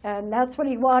 And that's what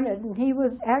he wanted. And he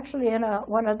was actually in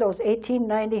one of those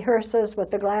 1890 hearses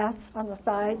with the glass on the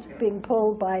sides, being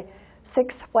pulled by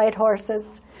 6 white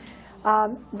horses.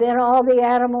 Then all the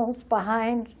animals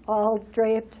behind, all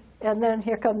draped. And then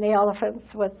here come the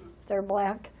elephants with their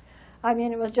black. I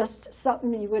mean, it was just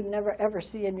something you would never, ever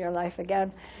see in your life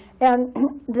again.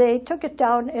 And they took it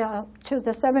down to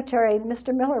the cemetery.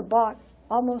 Mr. Miller bought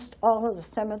almost all of the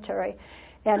cemetery.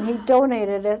 And he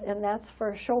donated it, and that's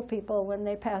for show people when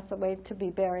they pass away to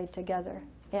be buried together.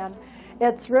 And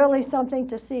it's really something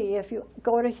to see. If you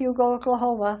go to Hugo,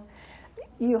 Oklahoma,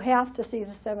 you have to see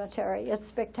the cemetery. It's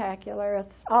spectacular.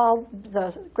 It's all,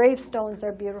 the gravestones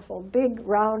are beautiful, big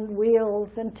round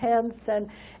wheels and tents, and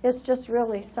it's just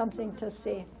really something to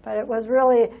see. But it was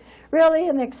really, really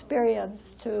an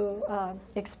experience to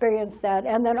experience that.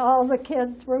 And then all the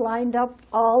kids were lined up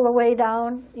all the way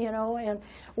down, you know, and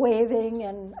waving,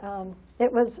 and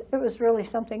it was really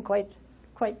something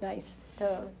quite nice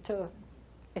to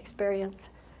experience.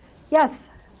 Yes.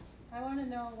 I want to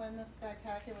know when the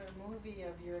spectacular movie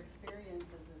of your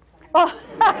experiences is coming. Oh.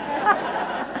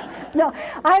 No,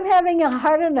 I'm having a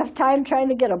hard enough time trying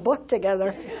to get a book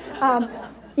together.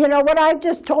 You know, what I've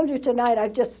just told you tonight,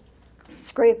 I've just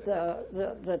scraped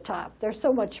the top. There's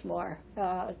so much more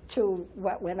to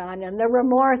what went on. And there were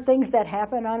more things that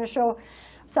happened on a show.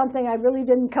 Something I really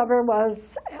didn't cover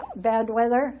was bad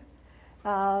weather.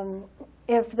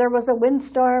 If there was a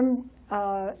windstorm,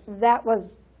 that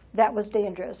was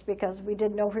dangerous, because we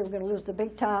didn't know if we were going to lose the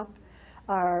big top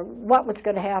or what was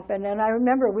going to happen. And I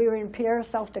remember we were in Pierre,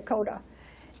 South Dakota,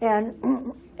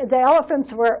 and the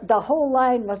elephants the whole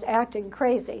line was acting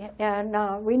crazy, and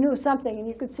we knew something, and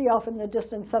you could see off in the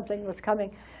distance something was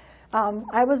coming.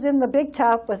 I was in the big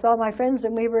top with all my friends,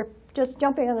 and we were just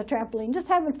jumping on the trampoline, just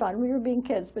having fun. We were being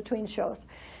kids between shows.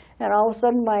 And all of a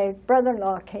sudden, my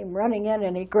brother-in-law came running in,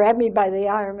 and he grabbed me by the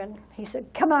arm, and he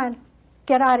said, "Come on,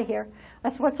 get out of here." I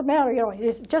said, "What's the matter?" You know, he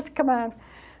said, "Just come on."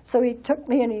 So he took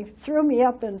me and he threw me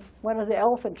up in one of the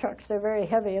elephant trucks. They're very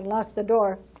heavy, and locked the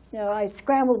door. You know, I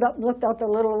scrambled up and looked out the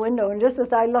little window, and just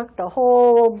as I looked, the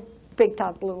whole big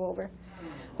top blew over.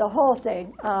 The whole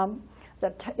thing.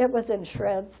 It was in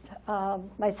shreds.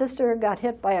 My sister got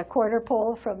hit by a quarter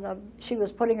pole she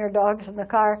was putting her dogs in the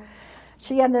car.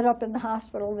 She ended up in the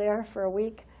hospital there for a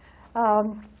week.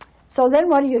 So then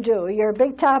what do? Your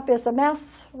big top is a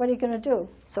mess. What are you going to do?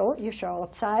 So you show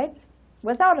outside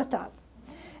without a top.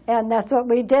 And that's what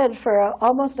we did for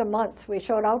almost a month. We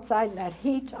showed outside in that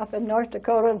heat up in North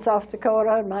Dakota and South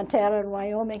Dakota and Montana and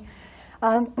Wyoming.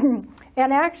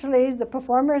 And actually, the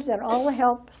performers and all the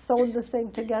help sewed the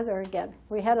thing together again.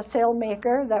 We had a sail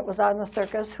maker that was on the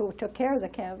circus who took care of the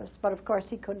canvas, but of course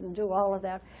he couldn't do all of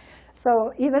that.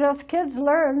 So even us kids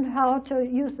learned how to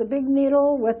use the big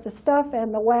needle with the stuff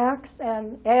and the wax,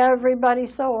 and everybody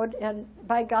sewed, and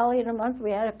by golly, in a month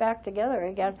we had it back together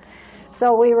again.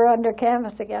 So we were under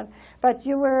canvas again. But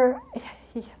you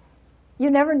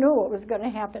never knew what was going to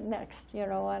happen next, you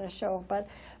know, on a show. But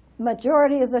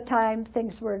majority of the time,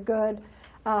 things were good.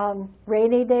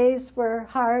 Rainy days were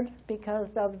hard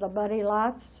because of the muddy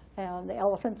lots, and the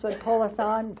elephants would pull us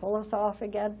on and pull us off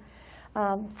again.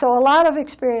 So a lot of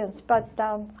experience, but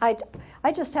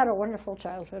I just had a wonderful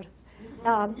childhood.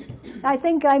 I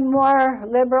think I'm more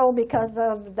liberal because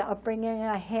of the upbringing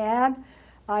I had.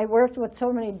 I worked with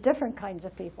so many different kinds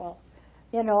of people.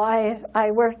 You know,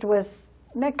 I worked with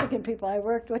Mexican people, I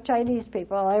worked with Chinese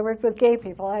people, I worked with gay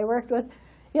people, I worked with,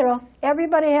 you know,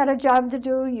 everybody had a job to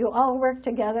do. You all worked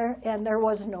together, and there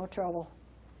was no trouble.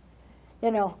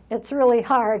 You know, it's really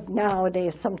hard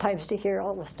nowadays sometimes to hear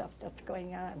all the stuff that's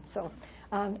going on. So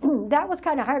That was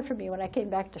kind of hard for me when I came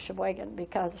back to Sheboygan,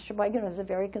 because Sheboygan was a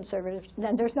very conservative,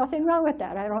 and there's nothing wrong with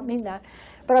that, I don't mean that.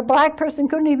 But a black person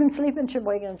couldn't even sleep in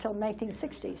Sheboygan until the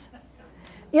 1960s.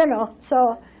 You know,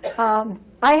 so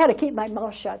I had to keep my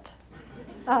mouth shut.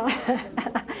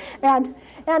 And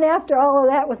after all of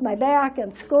that with my back,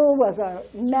 and school was a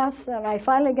mess, and I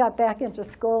finally got back into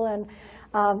school, and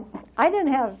I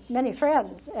didn't have many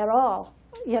friends at all.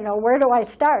 You know, where do I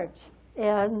start?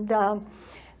 And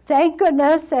thank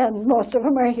goodness, and most of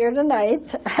them are here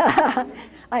tonight,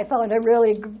 I found a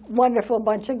really wonderful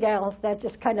bunch of gals that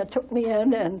just kind of took me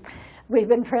in, and we've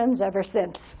been friends ever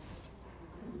since.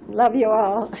 Love you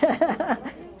all.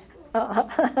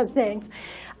 Thanks.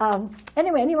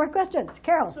 Anyway, any more questions?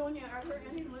 Carol? Sonja, are there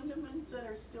any Lindemans that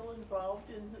are still involved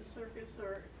in the circus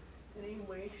or in any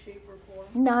way, shape, or form?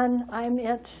 None. I'm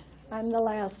it. I'm the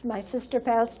last. My sister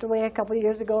passed away a couple of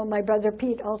years ago, and my brother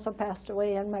Pete also passed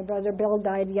away, and my brother Bill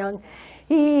died young.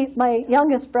 My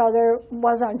youngest brother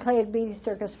was on Clay Beatty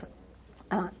Circus for,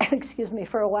 excuse me,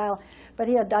 for a while, but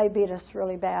he had diabetes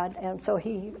really bad, and so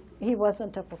he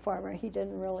wasn't a performer. He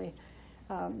didn't really,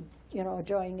 you know,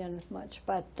 join in as much.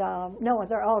 But no,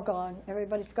 they're all gone.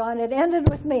 Everybody's gone. It ended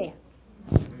with me.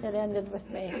 It ended with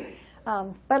me.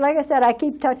 But like I said, I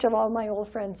keep touch of all my old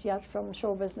friends yet from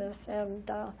show business, and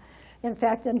in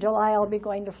fact, in July, I'll be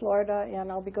going to Florida,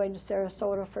 and I'll be going to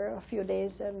Sarasota for a few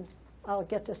days, and I'll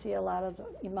get to see a lot of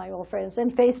my old friends.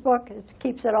 And Facebook, it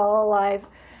keeps it all alive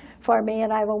for me,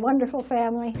 and I have a wonderful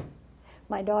family.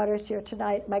 My daughter's here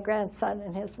tonight. My grandson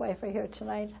and his wife are here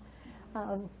tonight.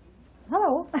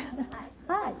 Hello.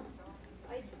 Hi.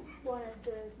 I wanted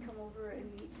to come over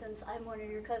and meet, since I'm one of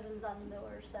your cousins on the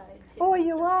Miller side, too. Oh,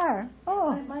 you are?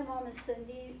 Oh. My mom is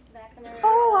Cindy McNamara.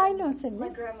 Oh, I know Cindy. My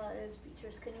grandma is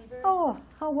Beatrice Knievers. Oh,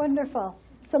 how wonderful.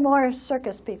 Some more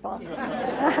circus people.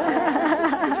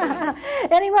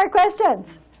 Any more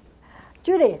questions?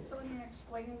 Judy? Sonja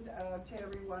explained to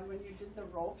everyone when you did the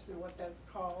ropes and what that's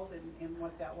called and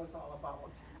what that was all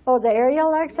about. Oh, the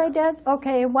aerial acts I did?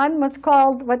 Okay, one was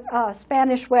called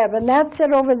Spanish Web, and that's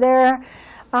it over there.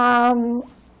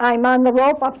 I'm on the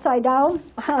rope upside down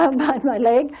on my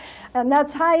leg, and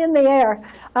that's high in the air.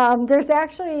 There's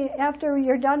actually, after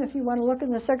you're done, if you want to look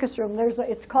in the circus room,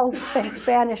 it's called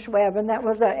Spanish Web, and that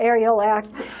was an aerial act.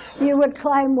 You would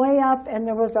climb way up, and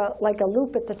there was like a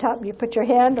loop at the top. You put your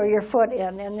hand or your foot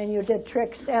in, and then you did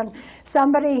tricks. And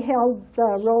somebody held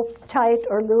the rope tight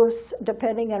or loose,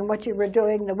 depending on what you were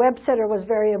doing. The web sitter was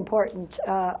very important.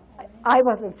 I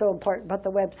wasn't so important, but the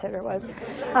web sitter was.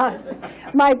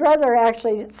 My brother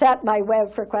actually set my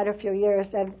web for quite a few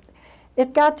years, and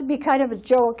it got to be kind of a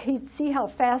joke. He'd see how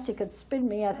fast he could spin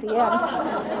me at the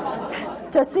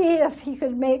end to see if he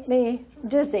could make me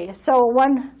dizzy. So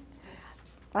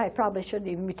I probably shouldn't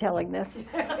even be telling this.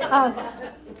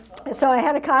 So I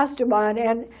had a costume on,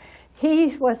 and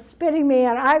he was spinning me,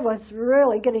 and I was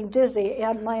really getting dizzy,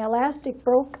 and my elastic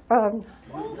broke on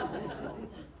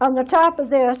the top of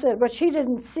this, which he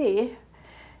didn't see.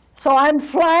 So I'm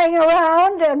flying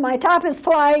around, and my top is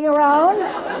flying around.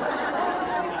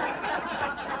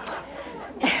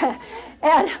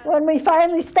 And when we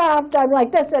finally stopped, I'm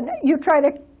like this, and you try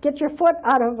to get your foot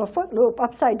out of a foot loop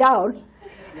upside down,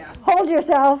 hold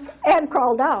yourself, and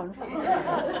crawl down.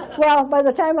 Well, by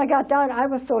the time I got down, I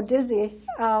was so dizzy.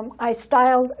 I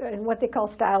styled, and what they call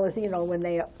style is, you know, when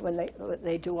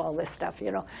they do all this stuff,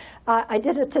 you know. I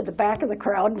did it to the back of the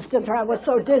crowd instead of I was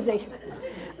so dizzy.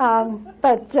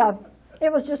 But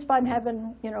it was just fun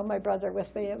having, you know, my brother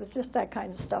with me. It was just that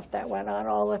kind of stuff that went on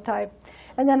all the time.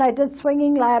 And then I did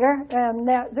swinging ladder, and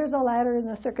there's a ladder in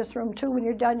the circus room too. When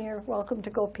you're done, you're welcome to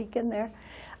go peek in there.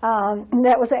 And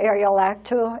that was an aerial act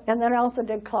too. And then I also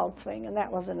did cloud swing, and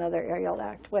that was another aerial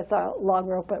act with a long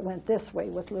rope that went this way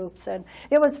with loops, and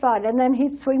it was fun. And then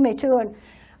he'd swing me too, and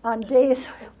on days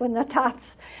when the top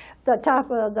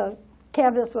of the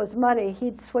canvas was muddy,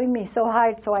 he'd swing me so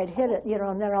high so I'd hit it, you know,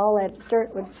 and then all that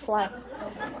dirt would fly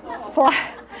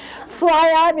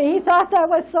at me. He thought that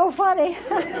was so funny.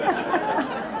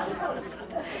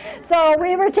 So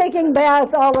we were taking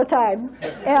baths all the time.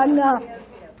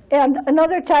 And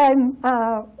another time,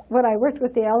 when I worked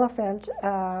with the elephant,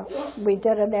 we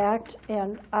did an act,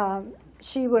 and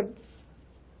she would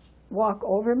walk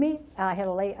over me. I had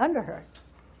to lay under her.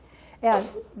 And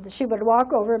she would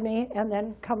walk over me and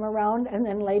then come around and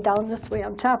then lay down this way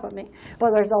on top of me.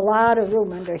 Well, there's a lot of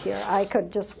room under here. I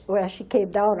could just, as she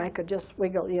came down, I could just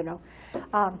wiggle, you know.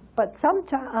 But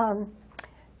sometimes,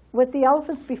 with the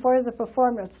elephants before the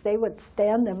performance, they would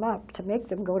stand them up to make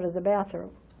them go to the bathroom.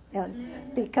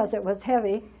 And because it was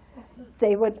heavy,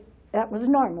 that was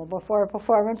normal. Before a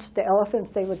performance, the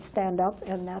elephants, they would stand up,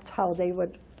 and that's how they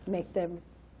would make them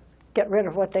get rid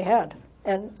of what they had,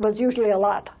 and was usually a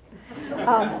lot.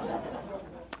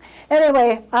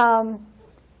 Anyway, a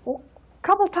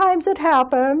couple times it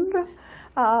happened.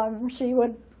 She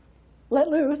would let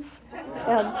loose,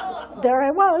 and there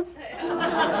I was.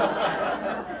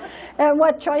 And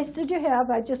what choice did you have?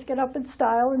 I'd just get up in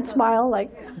style and smile like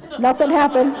nothing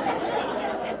happened,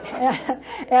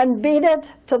 and beat it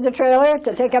to the trailer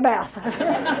to take a bath.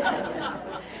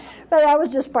 But that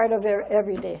was just part of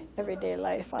everyday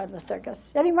life on the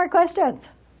circus. Any more questions?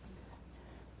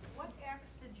 What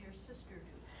acts did your sister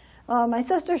do? My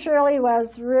sister Shirley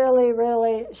was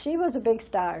really, she was a big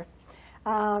star.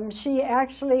 She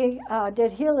actually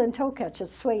did heel and toe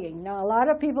catches swinging. Now, a lot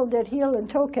of people did heel and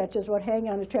toe catches would hang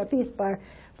on a trapeze bar,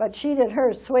 but she did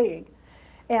hers swinging.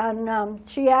 And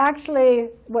she actually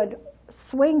would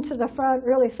swing to the front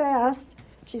really fast.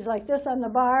 She's like this on the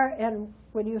bar, and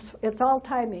it's all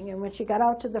timing. And when she got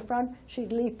out to the front,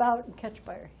 she'd leap out and catch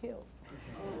by her heels.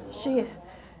 She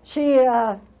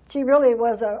really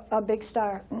was a big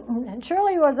star. And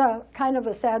Shirley was a kind of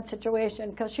a sad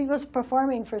situation because she was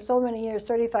performing for so many years,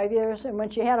 35 years, and when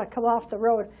she had to come off the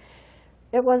road,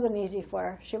 it wasn't easy for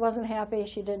her. She wasn't happy.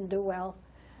 She didn't do well.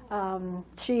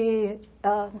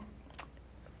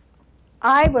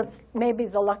 I was maybe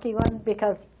the lucky one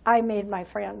because I made my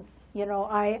friends. You know,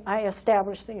 I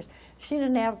established things. She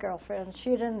didn't have girlfriends.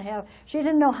 She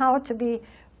didn't know how to be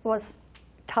with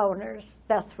towners.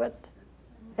 That's what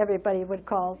everybody would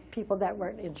call people that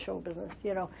weren't in show business,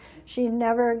 you know. She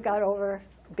never got over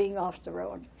being off the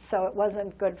road, so it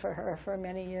wasn't good for her for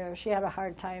many years. She had a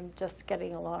hard time just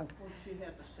getting along. Well, she had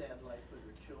a sad life with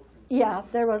her children. Yeah,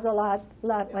 there was a lot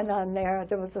went on there.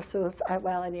 There was a suicide.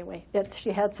 Well, anyway,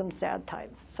 she had some sad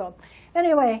times. So,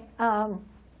 anyway,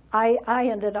 I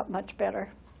ended up much better.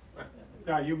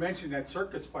 Now, you mentioned that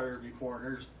Circus Fire before, and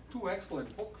there's 2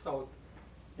 excellent books out.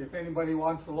 If anybody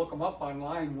wants to look them up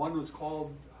online, one was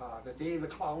called The Day the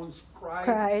Clowns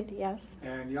Cried. Yes.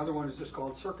 And the other one is just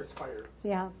called Circus Fire.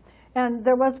 Yeah. And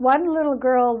there was one little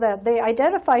girl that they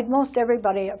identified most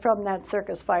everybody from that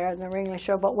Circus Fire in the Ringley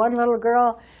Show, but one little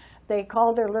girl, they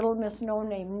called her Little Miss No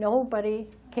Name. Nobody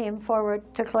came forward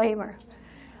to claim her,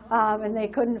 and they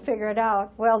couldn't figure it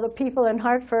out. Well, the people in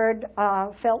Hartford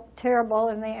felt terrible,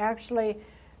 and they actually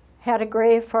had a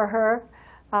grave for her,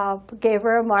 gave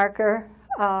her a marker,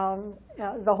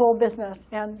 the whole business.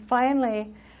 And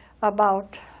finally,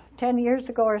 about 10 years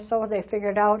ago or so, they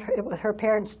figured out her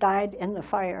parents died in the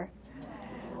fire,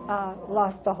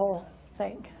 lost the whole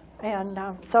thing. And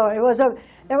so it was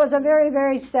a very,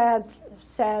 very sad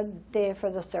day for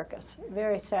the circus,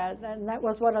 very sad. And that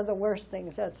was one of the worst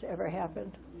things that's ever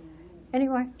happened.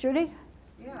 Anyway, Judy?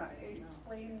 Yeah,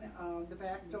 explain the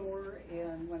back door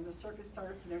and when the circus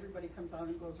starts and everybody comes out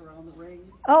and goes around the ring.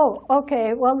 Oh,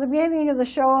 okay. Well, the beginning of the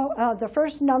show, the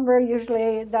first number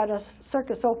usually that a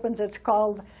circus opens, it's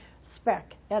called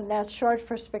Spec, and that's short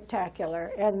for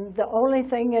spectacular. And the only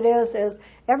thing it is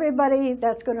everybody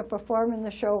that's going to perform in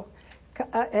the show,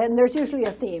 and there's usually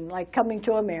a theme, like Coming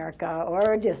to America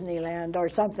or Disneyland or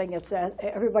something. It's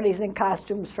everybody's in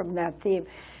costumes from that theme.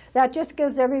 That just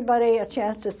gives everybody a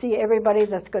chance to see everybody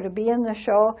that's going to be in the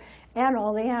show and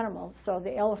all the animals. So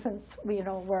the elephants, you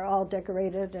know, were all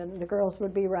decorated, and the girls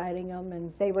would be riding them,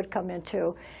 and they would come in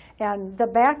too. And the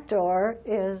back door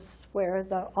is where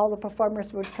all the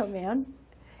performers would come in,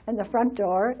 and the front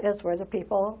door is where the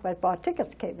people that bought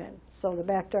tickets came in. So the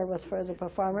back door was for the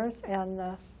performers, and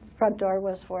the front door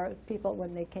was for people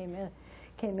when they came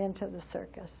into the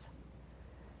circus.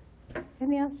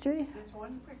 Any else, Judy? Just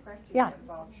one quick question Yeah.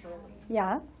 about Shirley.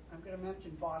 Yeah. I'm going to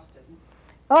mention Boston.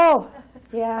 Oh,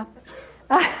 yeah.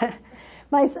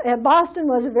 Boston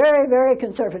was very, very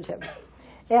conservative.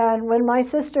 And when my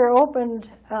sister opened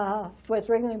with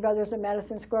Ringling Brothers in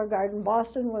Madison Square Garden,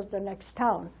 Boston was the next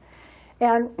town.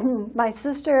 And my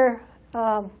sister,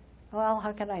 well,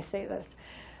 how can I say this?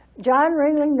 John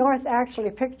Ringling North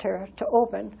actually picked her to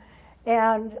open,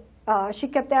 and she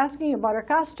kept asking about her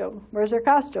costume. Where's her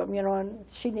costume? You know, and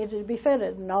she needed to be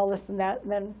fitted and all this and that.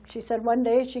 And then she said one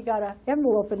day she got an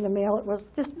envelope in the mail. It was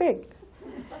this big.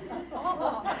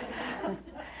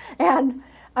 And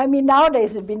I mean,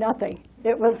 nowadays it'd be nothing.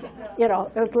 It was, you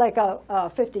know, it was like a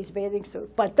 50s bathing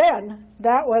suit. But then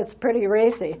that was pretty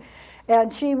racy.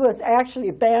 And she was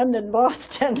actually banned in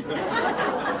Boston.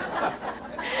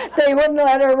 They wouldn't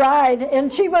let her ride.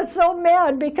 And she was so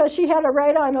mad because she had to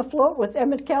ride on a float with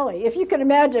Emmett Kelly. If you can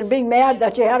imagine being mad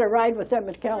that you had to ride with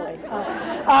Emmett Kelly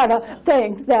on a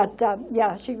thing that,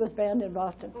 yeah, she was banned in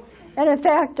Boston. And in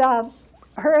fact,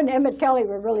 her and Emmett Kelly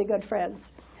were really good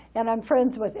friends. And I'm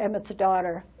friends with Emmett's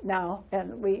daughter now,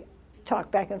 and we talk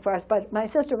back and forth. But my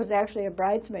sister was actually a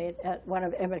bridesmaid at one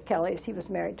of Emmett Kelly's. He was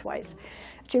married twice.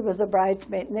 She was a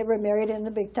bridesmaid, and they were married in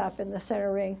the big top in the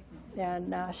center ring.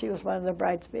 And she was one of the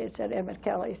bridesmaids at Emmett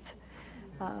Kelly's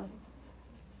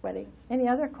wedding. Any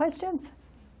other questions?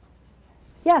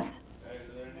 Yes?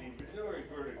 Is there any video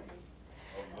recording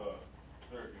of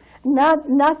the circus?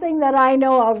 Nothing that I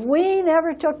know of. We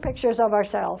never took pictures of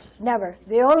ourselves, never.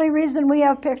 The only reason we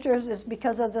have pictures is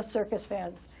because of the circus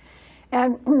fans.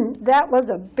 And that was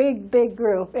a big, big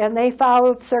group. And they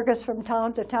followed circus from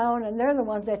town to town, and they're the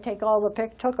ones that took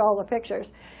all the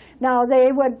pictures. Now,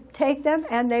 they would take them,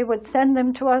 and they would send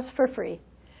them to us for free.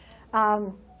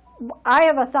 I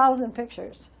have 1,000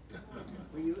 pictures.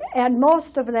 And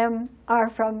most of them are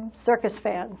from circus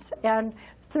fans. And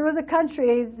through the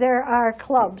country, there are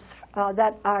clubs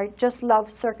that just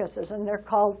love circuses, and they're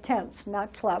called tents,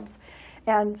 not clubs.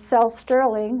 And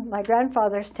Seils-Sterling, my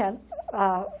grandfather's tent,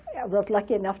 was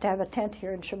lucky enough to have a tent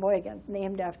here in Sheboygan,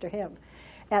 named after him.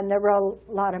 And there were a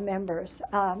lot of members.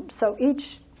 So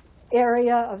each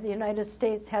area of the United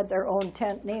States had their own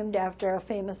tent named after a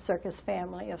famous circus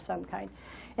family of some kind.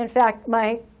 In fact,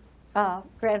 my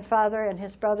grandfather and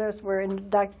his brothers were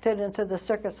inducted into the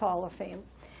Circus Hall of Fame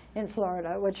in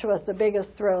Florida, which was the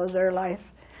biggest thrill of their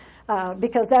life,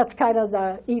 because that's kind of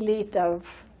the elite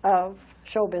of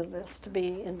show business, to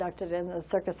be inducted in the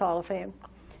Circus Hall of Fame.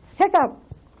 Hiccup.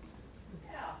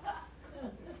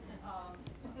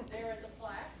 There is a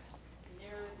plaque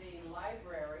near the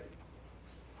library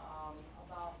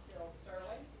about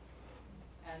Seils-Sterling.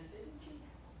 And didn't you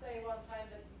say one time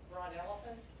that you brought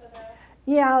elephants to that?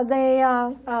 Yeah,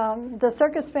 the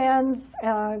circus fans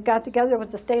got together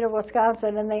with the state of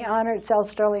Wisconsin, and they honored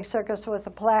Seils-Sterling Circus with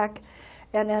a plaque.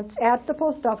 And it's at the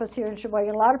post office here in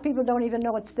Sheboygan. A lot of people don't even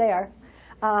know it's there.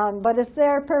 But it's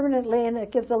there permanently, and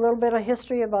it gives a little bit of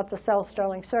history about the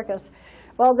Seils-Sterling Circus.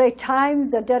 Well, they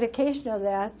timed the dedication of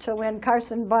that to when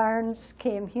Carson Barnes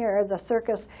came here, the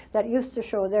circus that used to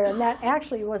show there, and that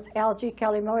actually was Al G.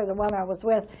 Kelly Miller, the one I was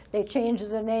with. They changed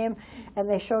the name, and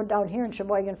they showed down here in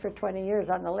Sheboygan for 20 years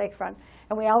on the lakefront.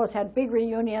 And we always had big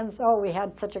reunions. Oh, we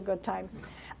had such a good time.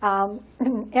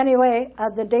 Anyway,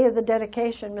 the day of the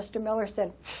dedication, Mr. Miller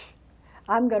said,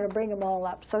 I'm going to bring them all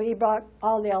up. So he brought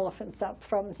all the elephants up.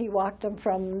 He walked them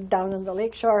from down in the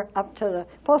lakeshore up to the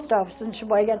post office in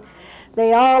Sheboygan.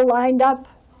 They all lined up,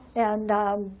 and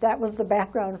that was the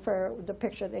background for the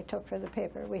picture they took for the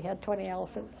paper. We had 20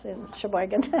 elephants in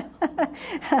Sheboygan.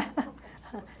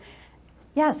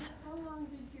 Yes? How long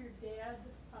did your dad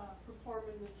perform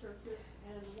in the circus,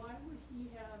 and why would he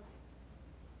have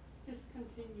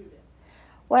discontinued it?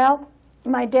 Well,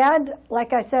 my dad,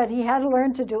 like I said, he had to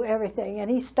learn to do everything, and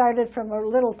he started from a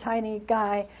little tiny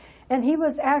guy, and he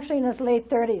was actually in his late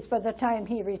 30s by the time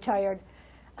he retired.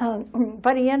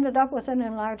 But he ended up with an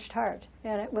enlarged heart,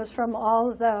 and it was from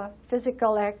all the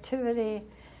physical activity.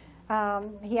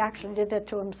 He actually did it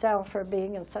to himself for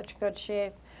being in such good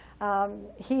shape.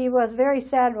 He was very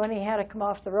sad when he had to come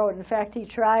off the road. In fact, he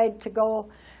tried to go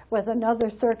with another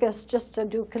circus just to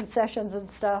do concessions and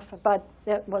stuff, but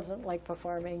it wasn't like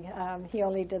performing. He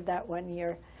only did that 1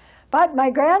 year. But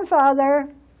my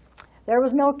grandfather, there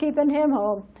was no keeping him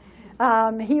home.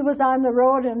 He was on the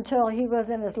road until he was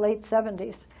in his late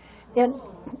 70s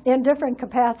in different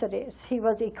capacities. He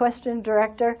was equestrian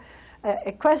director.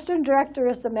 Equestrian director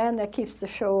is the man that keeps the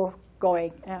show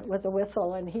going with a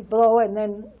whistle, and he'd blow, and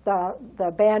then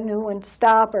the band knew when to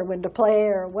stop or when to play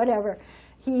or whatever.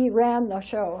 He ran the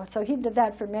show, so he did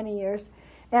that for many years.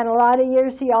 And a lot of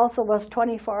years he also was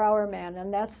 24-hour man,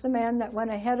 and that's the man that went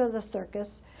ahead of the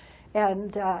circus.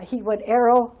 And he would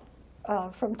arrow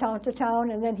from town to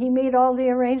town, and then he made all the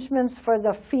arrangements for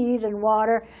the feed and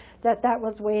water that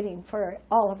was waiting for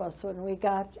all of us when we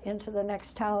got into the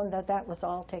next town, that was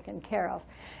all taken care of.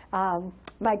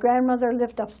 My grandmother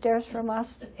lived upstairs from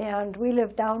us, and we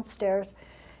lived downstairs.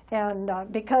 And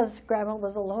because Grandma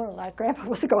was alone a lot, Grandpa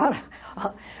was going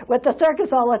with the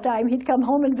circus all the time. He'd come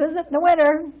home and visit in the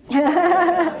winter.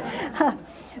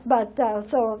 But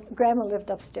so Grandma lived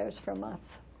upstairs from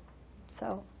us.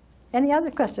 So, any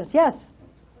other questions? Yes?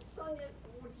 Sonja,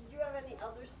 did you have any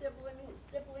other siblings?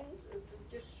 Is it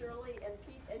just Shirley and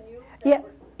Pete and you? Yeah.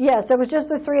 Yes, it was just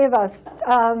the three of us.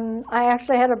 I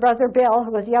actually had a brother, Bill,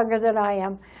 who was younger than I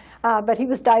am. But he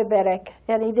was diabetic,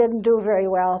 and he didn't do very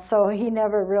well, so he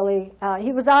never really,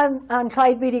 he was on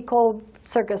Clyde Beatty Cole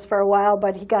Circus for a while,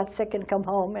 but he got sick and come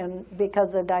home and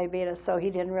because of diabetes, so he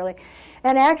didn't really.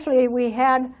 And actually,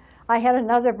 I had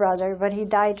another brother, but he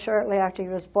died shortly after he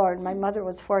was born. My mother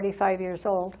was 45 years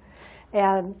old,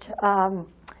 and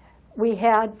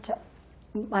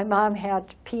my mom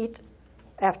had Pete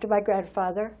after my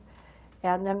grandfather,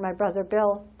 And then my brother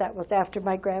Bill, that was after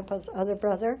my grandpa's other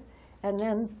brother. And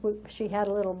then she had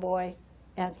a little boy,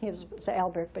 and he was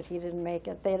Albert, but he didn't make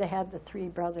it. They'd have had the 3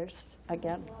 brothers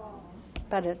again,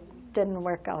 but it didn't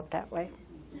work out that way.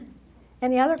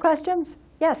 Any other questions?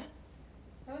 Yes?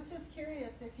 I was just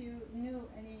curious if you knew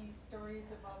any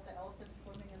stories about the elephants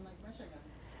swimming in Lake Michigan.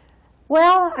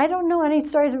 Well, I don't know any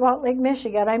stories about Lake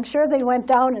Michigan. I'm sure they went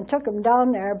down and took them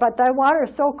down there, but the water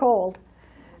is so cold,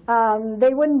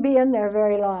 they wouldn't be in there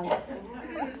very long.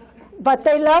 But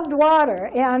they loved water,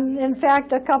 and in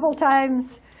fact, a couple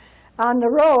times on the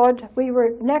road, we were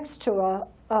next to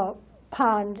a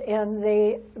pond, and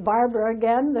Barbara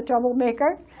again, the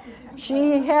troublemaker,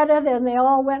 she had it, and they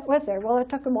all went with her. Well, it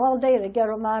took them all day to get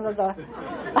them out of the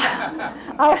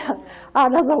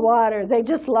out of the water. They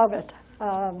just love it.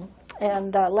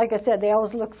 And like I said, they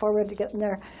always look forward to getting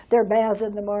their baths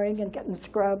in the morning and getting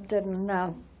scrubbed, and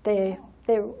they're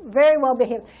very well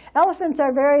behaved. Elephants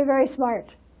are very, very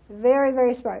smart, very,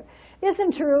 very smart.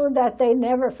 Isn't true that they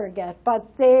never forget,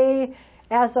 but they,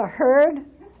 as a herd,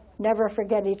 never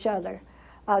forget each other.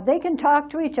 They can talk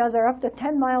to each other up to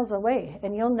 10 miles away,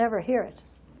 and you'll never hear it.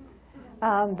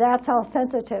 That's how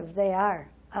sensitive they are.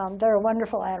 They're a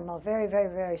wonderful animal, very, very,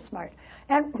 very smart.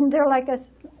 And they're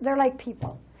like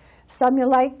people. Some you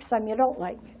like, some you don't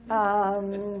like.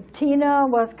 Tina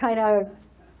was kind of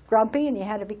grumpy, and you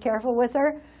had to be careful with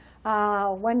her.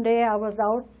 One day I was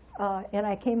out, and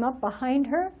I came up behind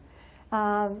her,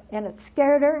 and it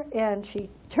scared her, and she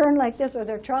turned like this with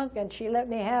her trunk, and she let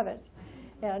me have it,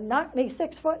 and knocked me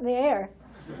 6 foot in the air.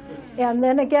 And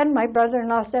then again, my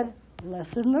brother-in-law said,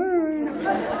 "Lesson learned."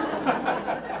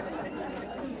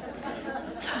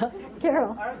 So,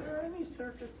 Carol. Are there any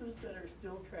circuses that are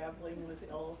still traveling with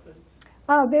elephants?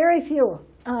 Very few.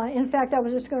 In fact, I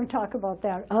was just going to talk about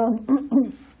that.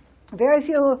 Very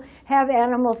few have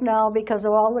animals now because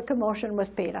of all the commotion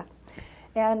with PETA.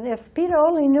 And if PETA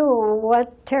only knew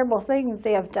what terrible things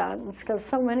they have done, because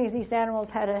so many of these animals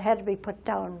had to be put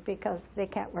down because they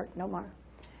can't work no more.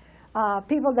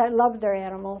 People that love their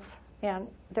animals, and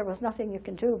there was nothing you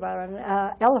can do about it.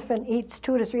 An elephant eats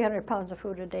 200 to 300 pounds of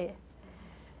food a day.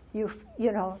 You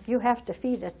have to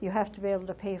feed it. You have to be able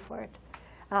to pay for it.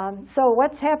 So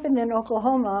what's happened in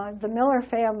Oklahoma, the Miller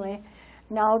family,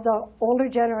 now the older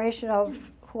generation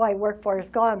of who I work for is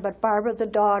gone, but Barbara, the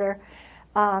daughter,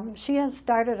 she has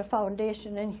started a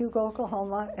foundation in Hugo,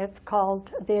 Oklahoma. It's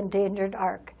called the Endangered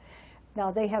Ark.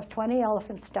 Now they have 20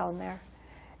 elephants down there.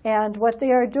 And what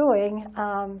they are doing,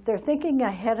 they're thinking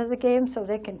ahead of the game so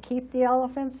they can keep the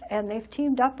elephants, and they've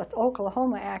teamed up with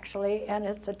Oklahoma actually, and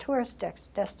it's a tourist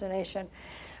destination.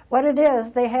 What it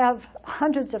is, they have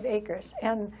hundreds of acres,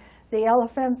 and the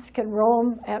elephants can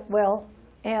roam at will,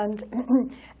 and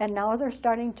now they're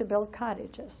starting to build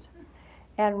cottages.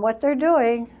 And what they're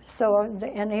doing,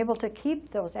 and able to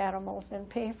keep those animals and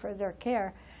pay for their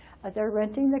care, they're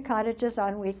renting the cottages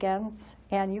on weekends,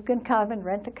 and you can come and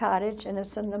rent the cottage, and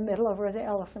it's in the middle of where the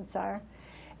elephants are.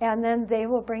 And then they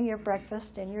will bring your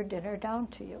breakfast and your dinner down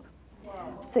to you.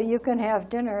 Wow. So you can have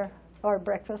dinner or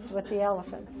breakfast with the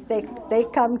elephants. They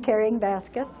come carrying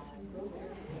baskets,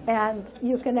 and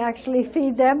you can actually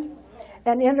feed them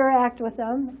and interact with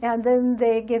them, and then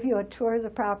they give you a tour of the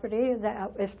property.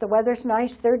 If the weather's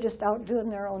nice, they're just out doing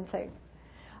their own thing.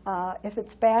 If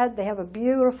it's bad, they have a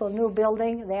beautiful new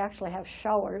building. They actually have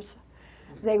showers.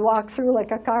 They walk through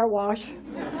like a car wash.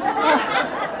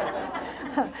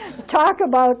 Talk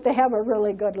about they have a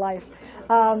really good life.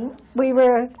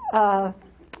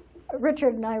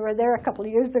 Richard and I were there a couple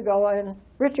of years ago, and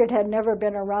Richard had never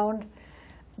been around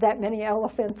that many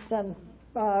elephants, and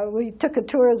we took a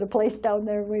tour of the place down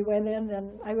there. We went in, and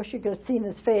I wish you could have seen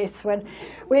his face when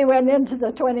we went into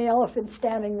the 20 elephants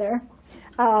standing there.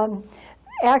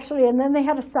 Actually, and then they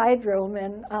had a side room,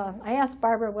 and I asked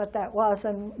Barbara what that was,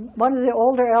 and one of the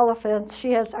older elephants,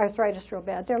 she has arthritis real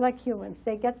bad. They're like humans.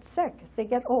 They get sick. They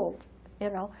get old,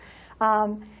 you know.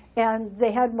 And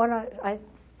they had one, I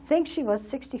think she was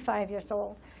 65 years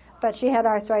old, but she had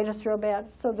arthritis real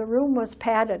bad. So the room was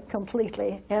padded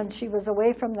completely, and she was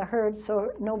away from the herd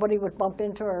so nobody would bump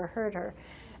into her or hurt her.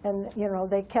 And, you know,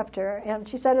 they kept her. And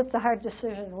she said it's a hard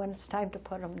decision when it's time to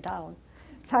put them down.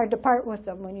 It's hard to part with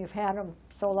them when you've had them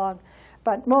so long.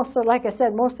 But like I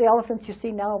said, most of the elephants you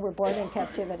see now were born in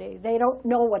captivity. They don't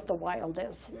know what the wild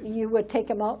is. You would take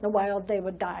them out in the wild, they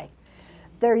would die.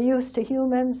 They're used to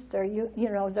humans. They're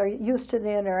used to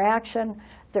the interaction.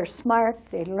 They're smart.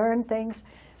 They learn things.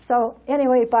 So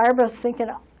anyway, Barbara's thinking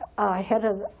ahead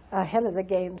of the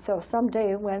game. So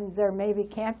someday when there maybe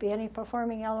can't be any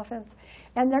performing elephants,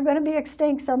 and they're going to be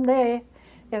extinct someday,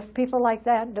 if people like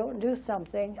that don't do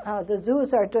something. The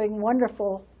zoos are doing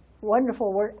wonderful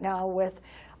wonderful work now with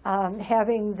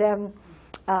having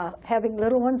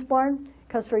little ones born,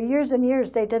 because for years and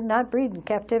years they did not breed in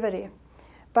captivity.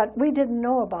 But we didn't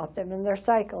know about them and their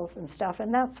cycles and stuff,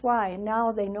 and that's why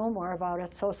now they know more about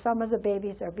it. So some of the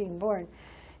babies are being born.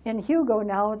 In Hugo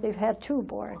now, they've had 2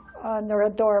 born, and they're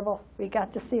adorable. We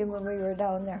got to see them when we were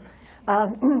down there.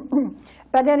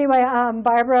 But anyway,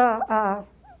 Barbara,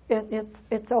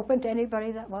 it's open to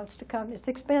anybody that wants to come. It's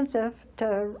expensive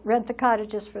to rent the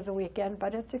cottages for the weekend,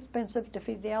 but it's expensive to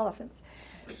feed the elephants.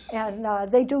 And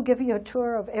they do give you a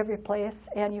tour of every place,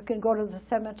 and you can go to the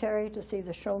cemetery to see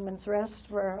the Showman's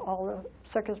Rest, where all the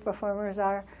circus performers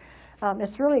are.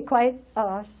 It's really quite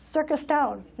a circus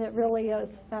town. It really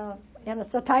is. And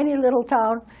it's a tiny little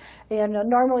town, and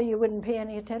normally you wouldn't pay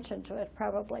any attention to it,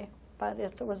 probably. But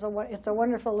it's a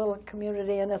wonderful little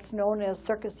community, and it's known as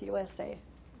Circus USA.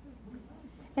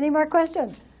 Any more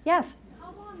questions? Yes?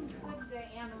 How long could the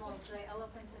animals, the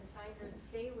elephants and tigers,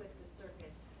 stay with the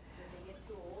circus? Do they get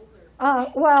too old?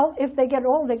 Or? Well, if they get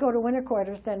old, they go to winter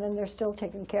quarters then, and they're still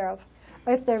taken care of.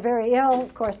 If they're very ill,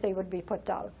 of course, they would be put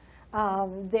down.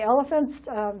 The elephants,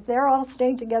 they're all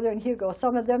staying together in Hugo.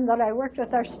 Some of them that I worked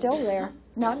with are still there.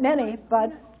 Not many,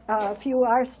 but a few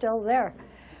are still there.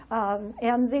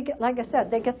 And they get, like I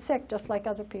said, they get sick just like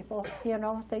other people. You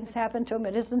know, things happen to them.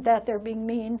 It isn't that they're being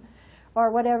mean or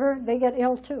whatever. They get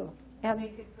ill too. And they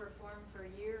could perform for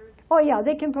years? Oh yeah,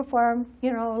 they can perform.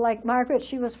 You know, like Margaret,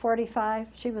 she was 45.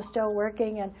 She was still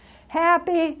working and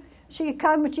happy. She'd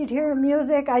come and she'd hear her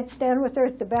music. I'd stand with her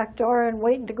at the back door and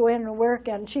waiting to go in and work,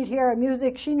 and she'd hear her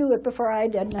music. She knew it before I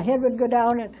did. And the head would go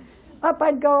down and up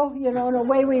I'd go, you know, and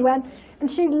away we went. And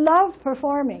she loved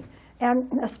performing.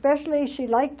 And especially she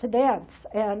liked to dance.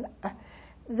 And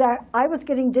that I was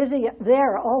getting dizzy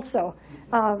there also.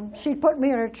 She'd put me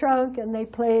in her trunk and they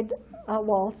played a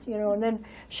waltz, you know, and then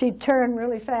she'd turn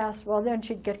really fast. Well, then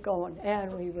she'd get going,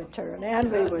 and we would turn,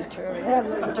 and we would turn, and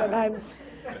we would turn. I'm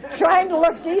trying to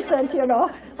look decent, you know,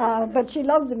 but she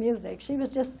loved the music. She was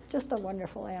just a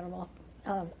wonderful animal.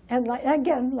 And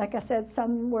again, like I said,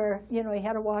 some were, you know, you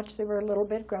had to watch. They were a little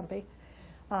bit grumpy.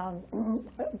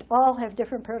 All have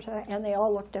different personalities, and they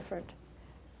all look different.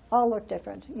 All look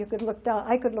different. You could look down.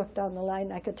 I could look down the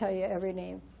line. I could tell you every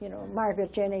name. You know,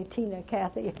 Margaret, Jenny, Tina,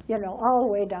 Kathy. You know, all the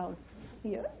way down.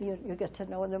 You get to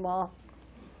know them all.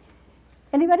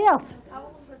 Anybody else? How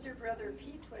old was your brother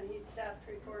Pete when he stopped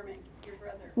performing? Your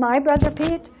brother? My brother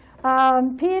Pete.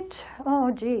 Pete.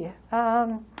 Oh gee.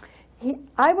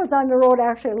 I was on the road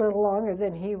actually a little longer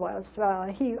than he was.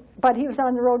 But he was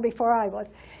on the road before I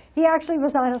was. He actually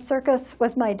was on a circus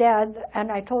with my dad, and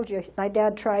I told you, my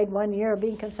dad tried 1 year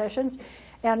being concessions.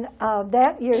 And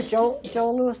that year, Joe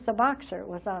Louis, the boxer,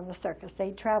 was on the circus.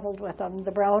 They traveled with him,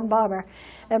 the Brown Bomber.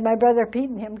 And my brother Pete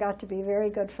and him got to be very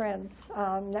good friends.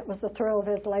 That was the thrill of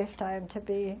his lifetime, to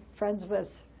be friends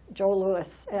with Joe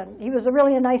Louis. And he was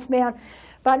really a nice man.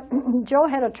 But Joe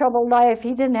had a troubled life.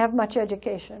 He didn't have much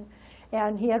education.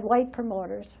 And he had white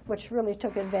promoters, which really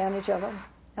took advantage of him.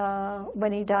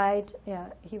 When he died,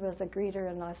 he was a greeter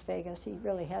in Las Vegas. He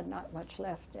really had not much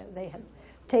left. They had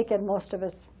taken most of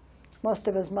his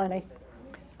money.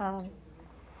 Okay,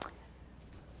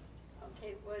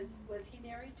 was he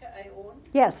married to Ione?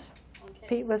 Yes, Okay.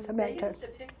 Pete was a mentor. They used to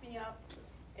pick me up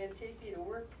and take me to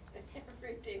work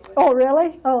every day. Oh,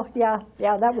 really? Oh, yeah,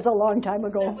 that was a long time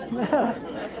ago.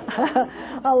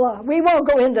 We won't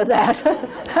go into that.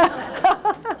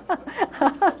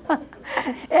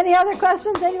 Any other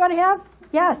questions anybody have?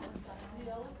 Yes?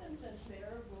 The elephants at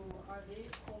Baraboo, are they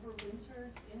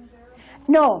overwintered in Baraboo?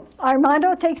 No,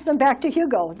 Armando takes them back to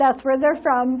Hugo. That's where they're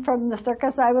from the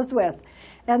circus I was with.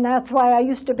 And that's why I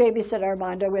used to babysit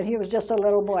Armando when he was just a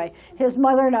little boy. His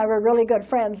mother and I were really good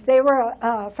friends. They were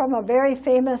from a very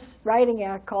famous riding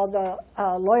act called the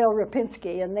Loyal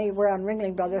Rapinski, and they were on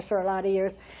Ringling Brothers for a lot of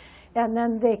years. And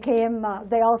then they came,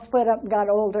 they all split up and got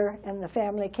older, and the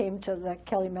family came to the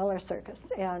Kelly Miller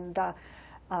Circus. And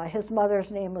his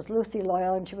mother's name was Lucy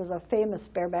Loyal, and she was a famous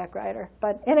bareback rider.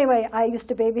 But anyway, I used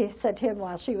to babysit him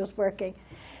while she was working.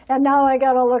 And now I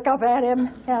got to look up at him.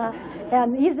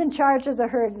 And he's in charge of the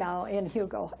herd now in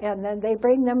Hugo. And then they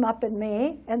bring them up in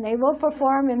May, and they will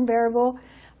perform in Baraboo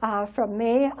from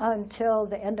May until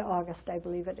the end of August, I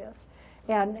believe it is.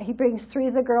 And he brings 3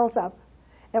 of the girls up.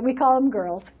 And we call them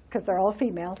girls because they're all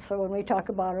females. So when we talk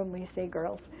about them, we say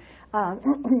girls.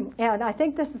 And I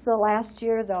think this is the last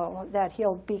year, though, that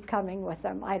he'll be coming with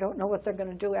them. I don't know what they're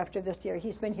going to do after this year.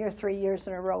 He's been here 3 years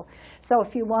in a row. So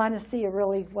if you want to see a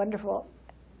really wonderful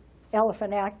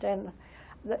elephant act, and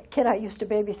the kid I used to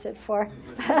babysit for,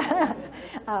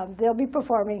 they'll be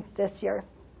performing this year.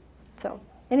 So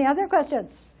any other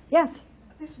questions? Yes?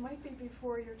 this might be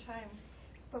before your time,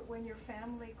 but when your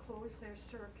family closed their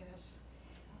circus,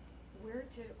 where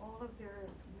did all of their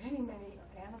many, many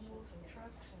animals and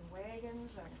trucks and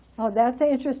wagons and... Oh, that's an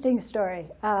interesting story.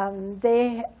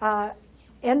 They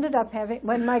ended up having,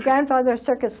 when my grandfather's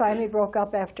circus finally broke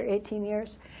up after 18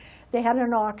 years, they had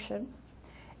an auction.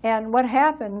 And what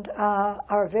happened,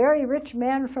 our very rich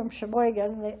man from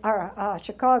Sheboygan,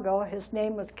 Chicago, his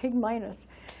name was King Minas,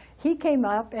 he came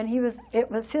up and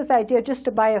it was his idea just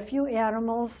to buy a few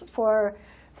animals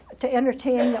to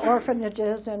entertain the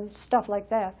orphanages and stuff like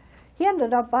that. He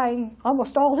ended up buying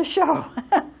almost all the show.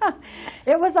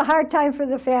 It was a hard time for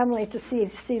the family to see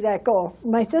that go.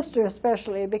 My sister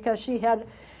especially, because she had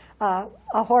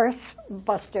a horse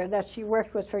buster that she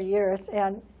worked with for years,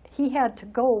 and he had to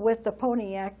go with the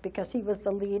pony act because he was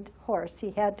the lead horse.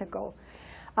 He had to go.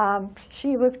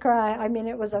 She was crying. I mean,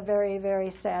 it was a very,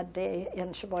 very sad day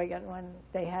in Sheboygan when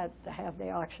they had to have the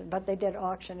auction, but they did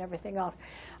auction everything off.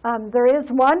 There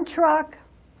is one truck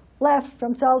left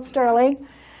from Seils-Sterling,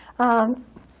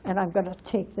 and I'm going to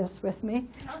take this with me.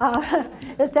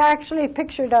 It's actually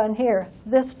pictured on here,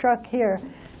 this truck here.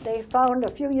 They found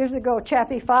a few years ago,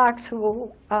 Chappie Fox,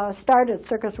 who started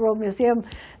Circus World Museum,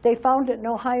 they found it in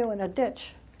Ohio in a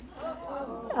ditch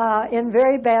in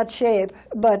very bad shape.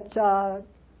 But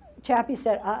Chappie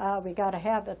said, we got to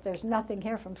have it. There's nothing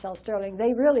here from Seils-Sterling.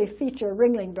 They really feature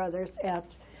Ringling Brothers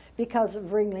because of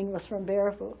Ringling was from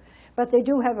Baraboo. But they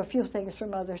do have a few things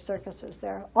from other circuses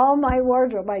there. All my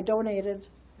wardrobe I donated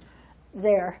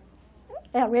there.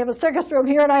 And we have a circus room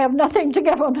here, and I have nothing to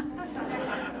give them.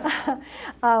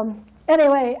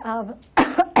 Anyway,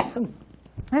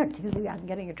 excuse me, I'm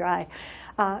getting dry.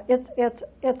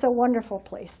 It's a wonderful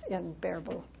place in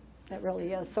Baraboo. It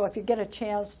really is. So if you get a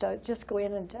chance to just go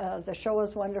in, and the show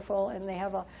is wonderful, and they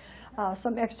have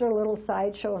some extra little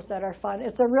side shows that are fun.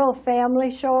 It's a real family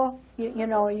show. You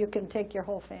know, you can take your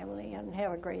whole family and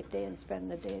have a great day and spend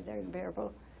the day there in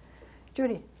Baraboo.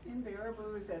 Judy? In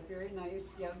Baraboo, is that very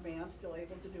nice young man still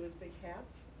able to do his big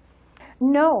cats?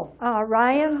 No.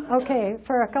 Ryan, okay,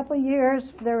 for a couple of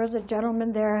years, there was a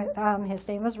gentleman there. His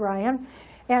name was Ryan.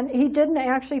 And he didn't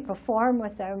actually perform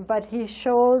with them, but he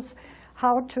shows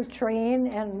how to train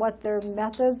and what their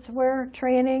methods were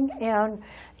training. And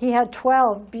he had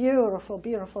 12 beautiful,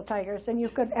 beautiful tigers. And you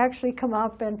could actually come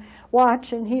up and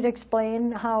watch, and he'd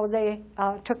explain how they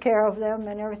took care of them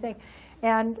and everything.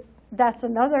 And that's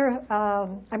another,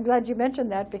 I'm glad you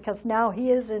mentioned that, because now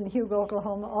he is in Hugo,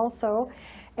 Oklahoma also.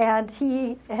 And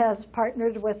he has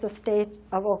partnered with the state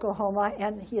of Oklahoma,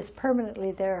 and he is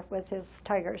permanently there with his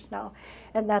tigers now.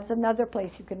 And that's another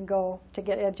place you can go to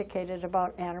get educated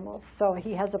about animals. So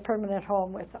he has a permanent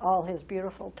home with all his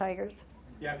beautiful tigers.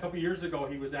 Yeah, a couple of years ago,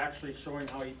 he was actually showing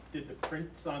how he did the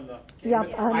prints on the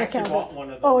canvas. I actually bought one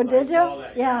of those. Oh, did you?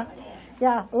 That, yeah. So.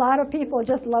 Yeah, a lot of people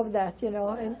just love that, you know.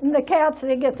 And the cats,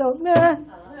 they get so, meh.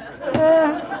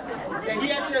 Yeah,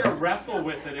 he actually had to wrestle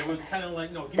with it. It was kind of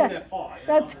like, no, give me that paw.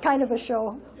 That's kind of a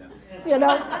show. You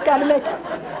know, got to make it.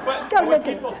 But when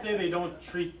people say they don't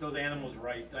treat those animals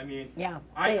right, I mean, yeah,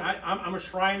 I'm a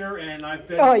Shriner, and I've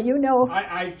been. Oh, you know.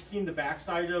 I've seen the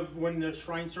backside of when the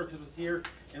Shrine Circus was here,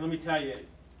 and let me tell you,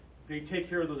 they take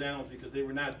care of those animals because they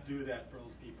would not do that for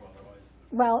those people otherwise.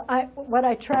 Well, what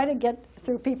I try to get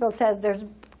through people's heads, there's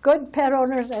good pet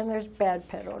owners and there's bad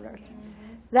pet owners.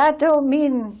 That don't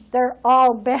mean they're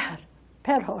all bad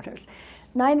pet owners.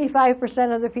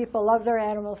 95% of the people love their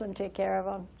animals and take care of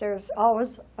them. There's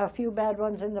always a few bad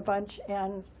ones in the bunch,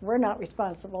 and we're not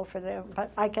responsible for them.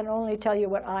 But I can only tell you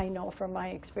what I know from my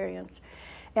experience.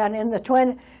 And in the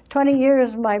 20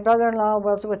 years my brother-in-law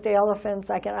was with the elephants,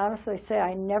 I can honestly say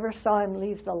I never saw him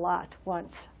leave the lot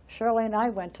once. Shirley and I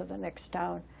went to the next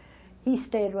town. He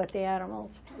stayed with the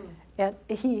animals. And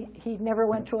he never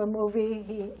went to a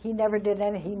movie. He never did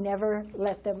anything. He never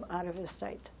let them out of his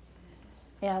sight.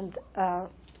 And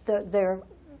their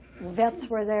vets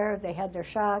were there. They had their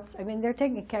shots. I mean, they're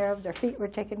taken care of. Their feet were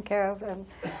taken care of. And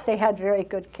they had very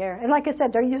good care. And like I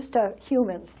said, they're used to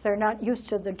humans. They're not used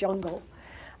to the jungle.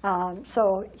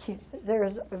 So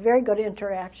there's a very good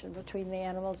interaction between the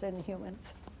animals and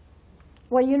humans.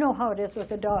 Well, you know how it is with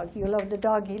a dog. You love the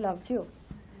dog, he loves you.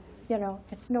 You know,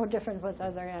 it's no different with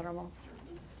other animals.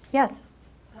 Yes?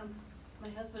 My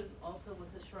husband also was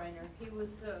a Shriner. He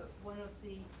was one of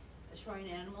the shrine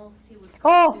animals. He was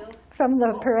Garfield. Oh, from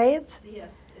the parades?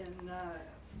 Yes, and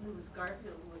he was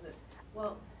Garfield with it.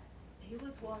 Well, he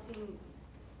was walking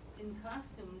in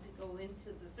costume to go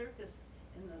into the circus,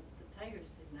 and the tigers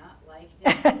did not like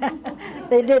him.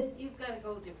 They did. You've got to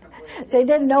go different ways. They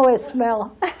didn't know his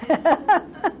smell.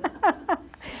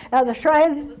 Now the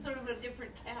shrine. It was sort of a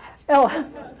different cat. Oh,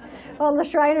 Well, the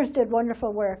Shriners did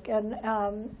wonderful work, and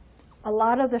a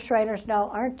lot of the Shriners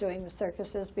now aren't doing the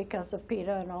circuses because of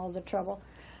PETA and all the trouble.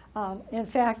 In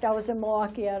fact, I was in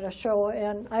Milwaukee at a show,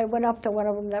 and I went up to one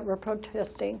of them that were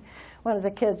protesting. One of the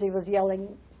kids, he was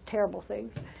yelling terrible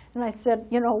things. And I said,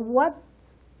 you know,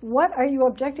 what are you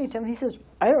objecting to? And he says,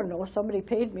 I don't know, somebody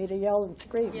paid me to yell and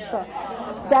scream. Yeah. So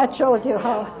that shows you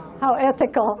how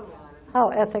ethical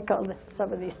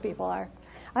some of these people are.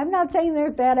 I'm not saying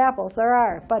there's bad apples, there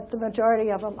are, but the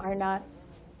majority of them are not.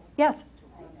 Yes?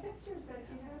 The pictures that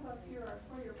you have up here are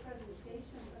for your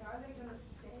presentation, but are they going to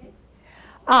stay?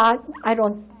 I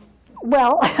don't,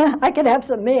 well, I could have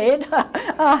some made.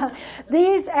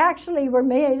 These actually were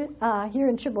made here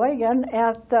in Sheboygan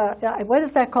at the, what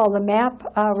is that called, the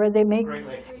MAP, where they make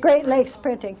Great Lakes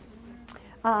Printing.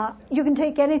 You can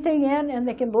take anything in and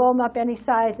they can blow them up any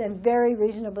size and very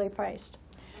reasonably priced.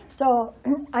 So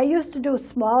I used to do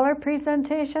smaller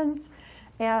presentations,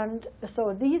 and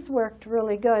so these worked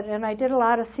really good. And I did a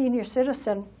lot of senior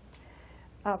citizen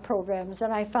programs,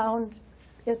 and I found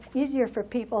it's easier for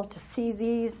people to see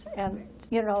these, and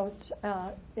you know,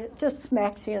 it just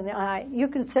smacks you in the eye. You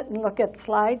can sit and look at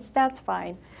slides, that's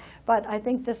fine, but I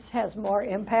think this has more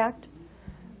impact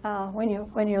when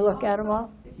you look at them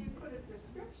all. If you put a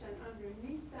description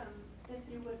underneath them, if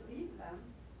you would leave them,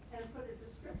 and put a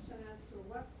description as to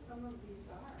what some of these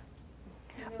are.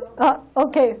 You know?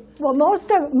 Okay, well,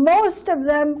 most of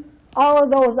them, all of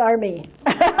those are me.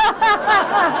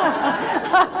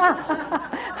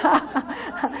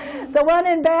 The one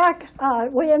in back,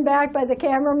 way in back by the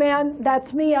cameraman,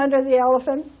 that's me under the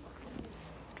elephant.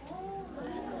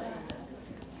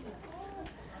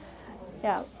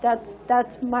 Yeah,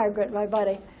 that's Margaret, my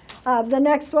buddy. The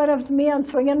next one is me on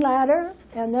swinging ladder,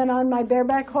 and then on my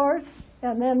bareback horse,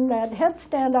 and then that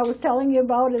headstand I was telling you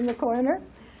about in the corner,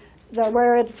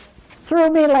 where it threw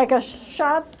me like a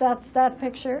shot, that's that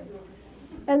picture.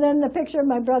 And then the picture of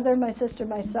my brother, my sister,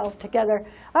 myself together.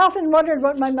 I often wondered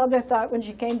what my mother thought when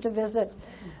she came to visit.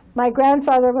 My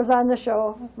grandfather was on the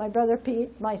show, my brother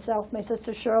Pete, myself, my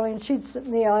sister Shirley, and she'd sit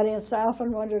in the audience. I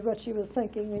often wondered what she was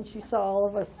thinking when she saw all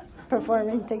of us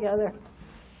performing together.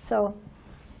 So,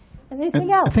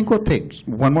 anything else? I think we'll take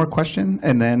one more question,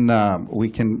 and then we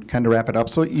can kind of wrap it up.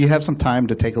 So you have some time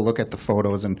to take a look at the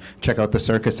photos and check out the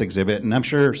circus exhibit, and I'm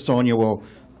sure Sonja will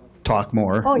talk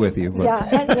more with you. But.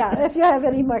 Yeah, yeah, if you have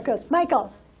any more questions.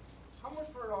 Michael. How much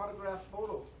for an autographed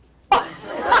photo?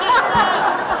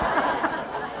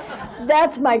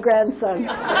 That's my grandson.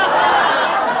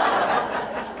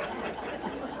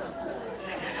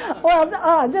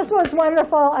 Well, this was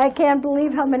wonderful. I can't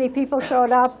believe how many people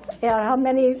showed up and how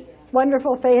many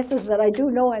wonderful faces that I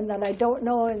do know and that I don't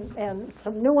know, and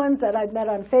some new ones that I've met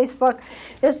on Facebook.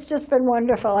 It's just been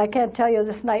wonderful. I can't tell you,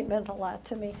 this night meant a lot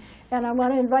to me. And I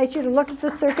want to invite you to look at the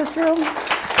circus room.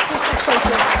 Thank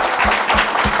you.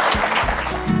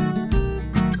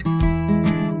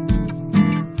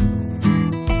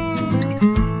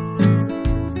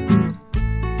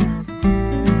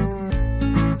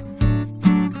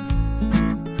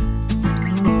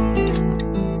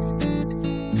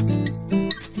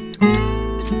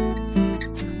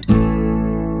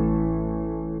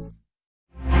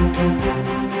 Thank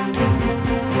you.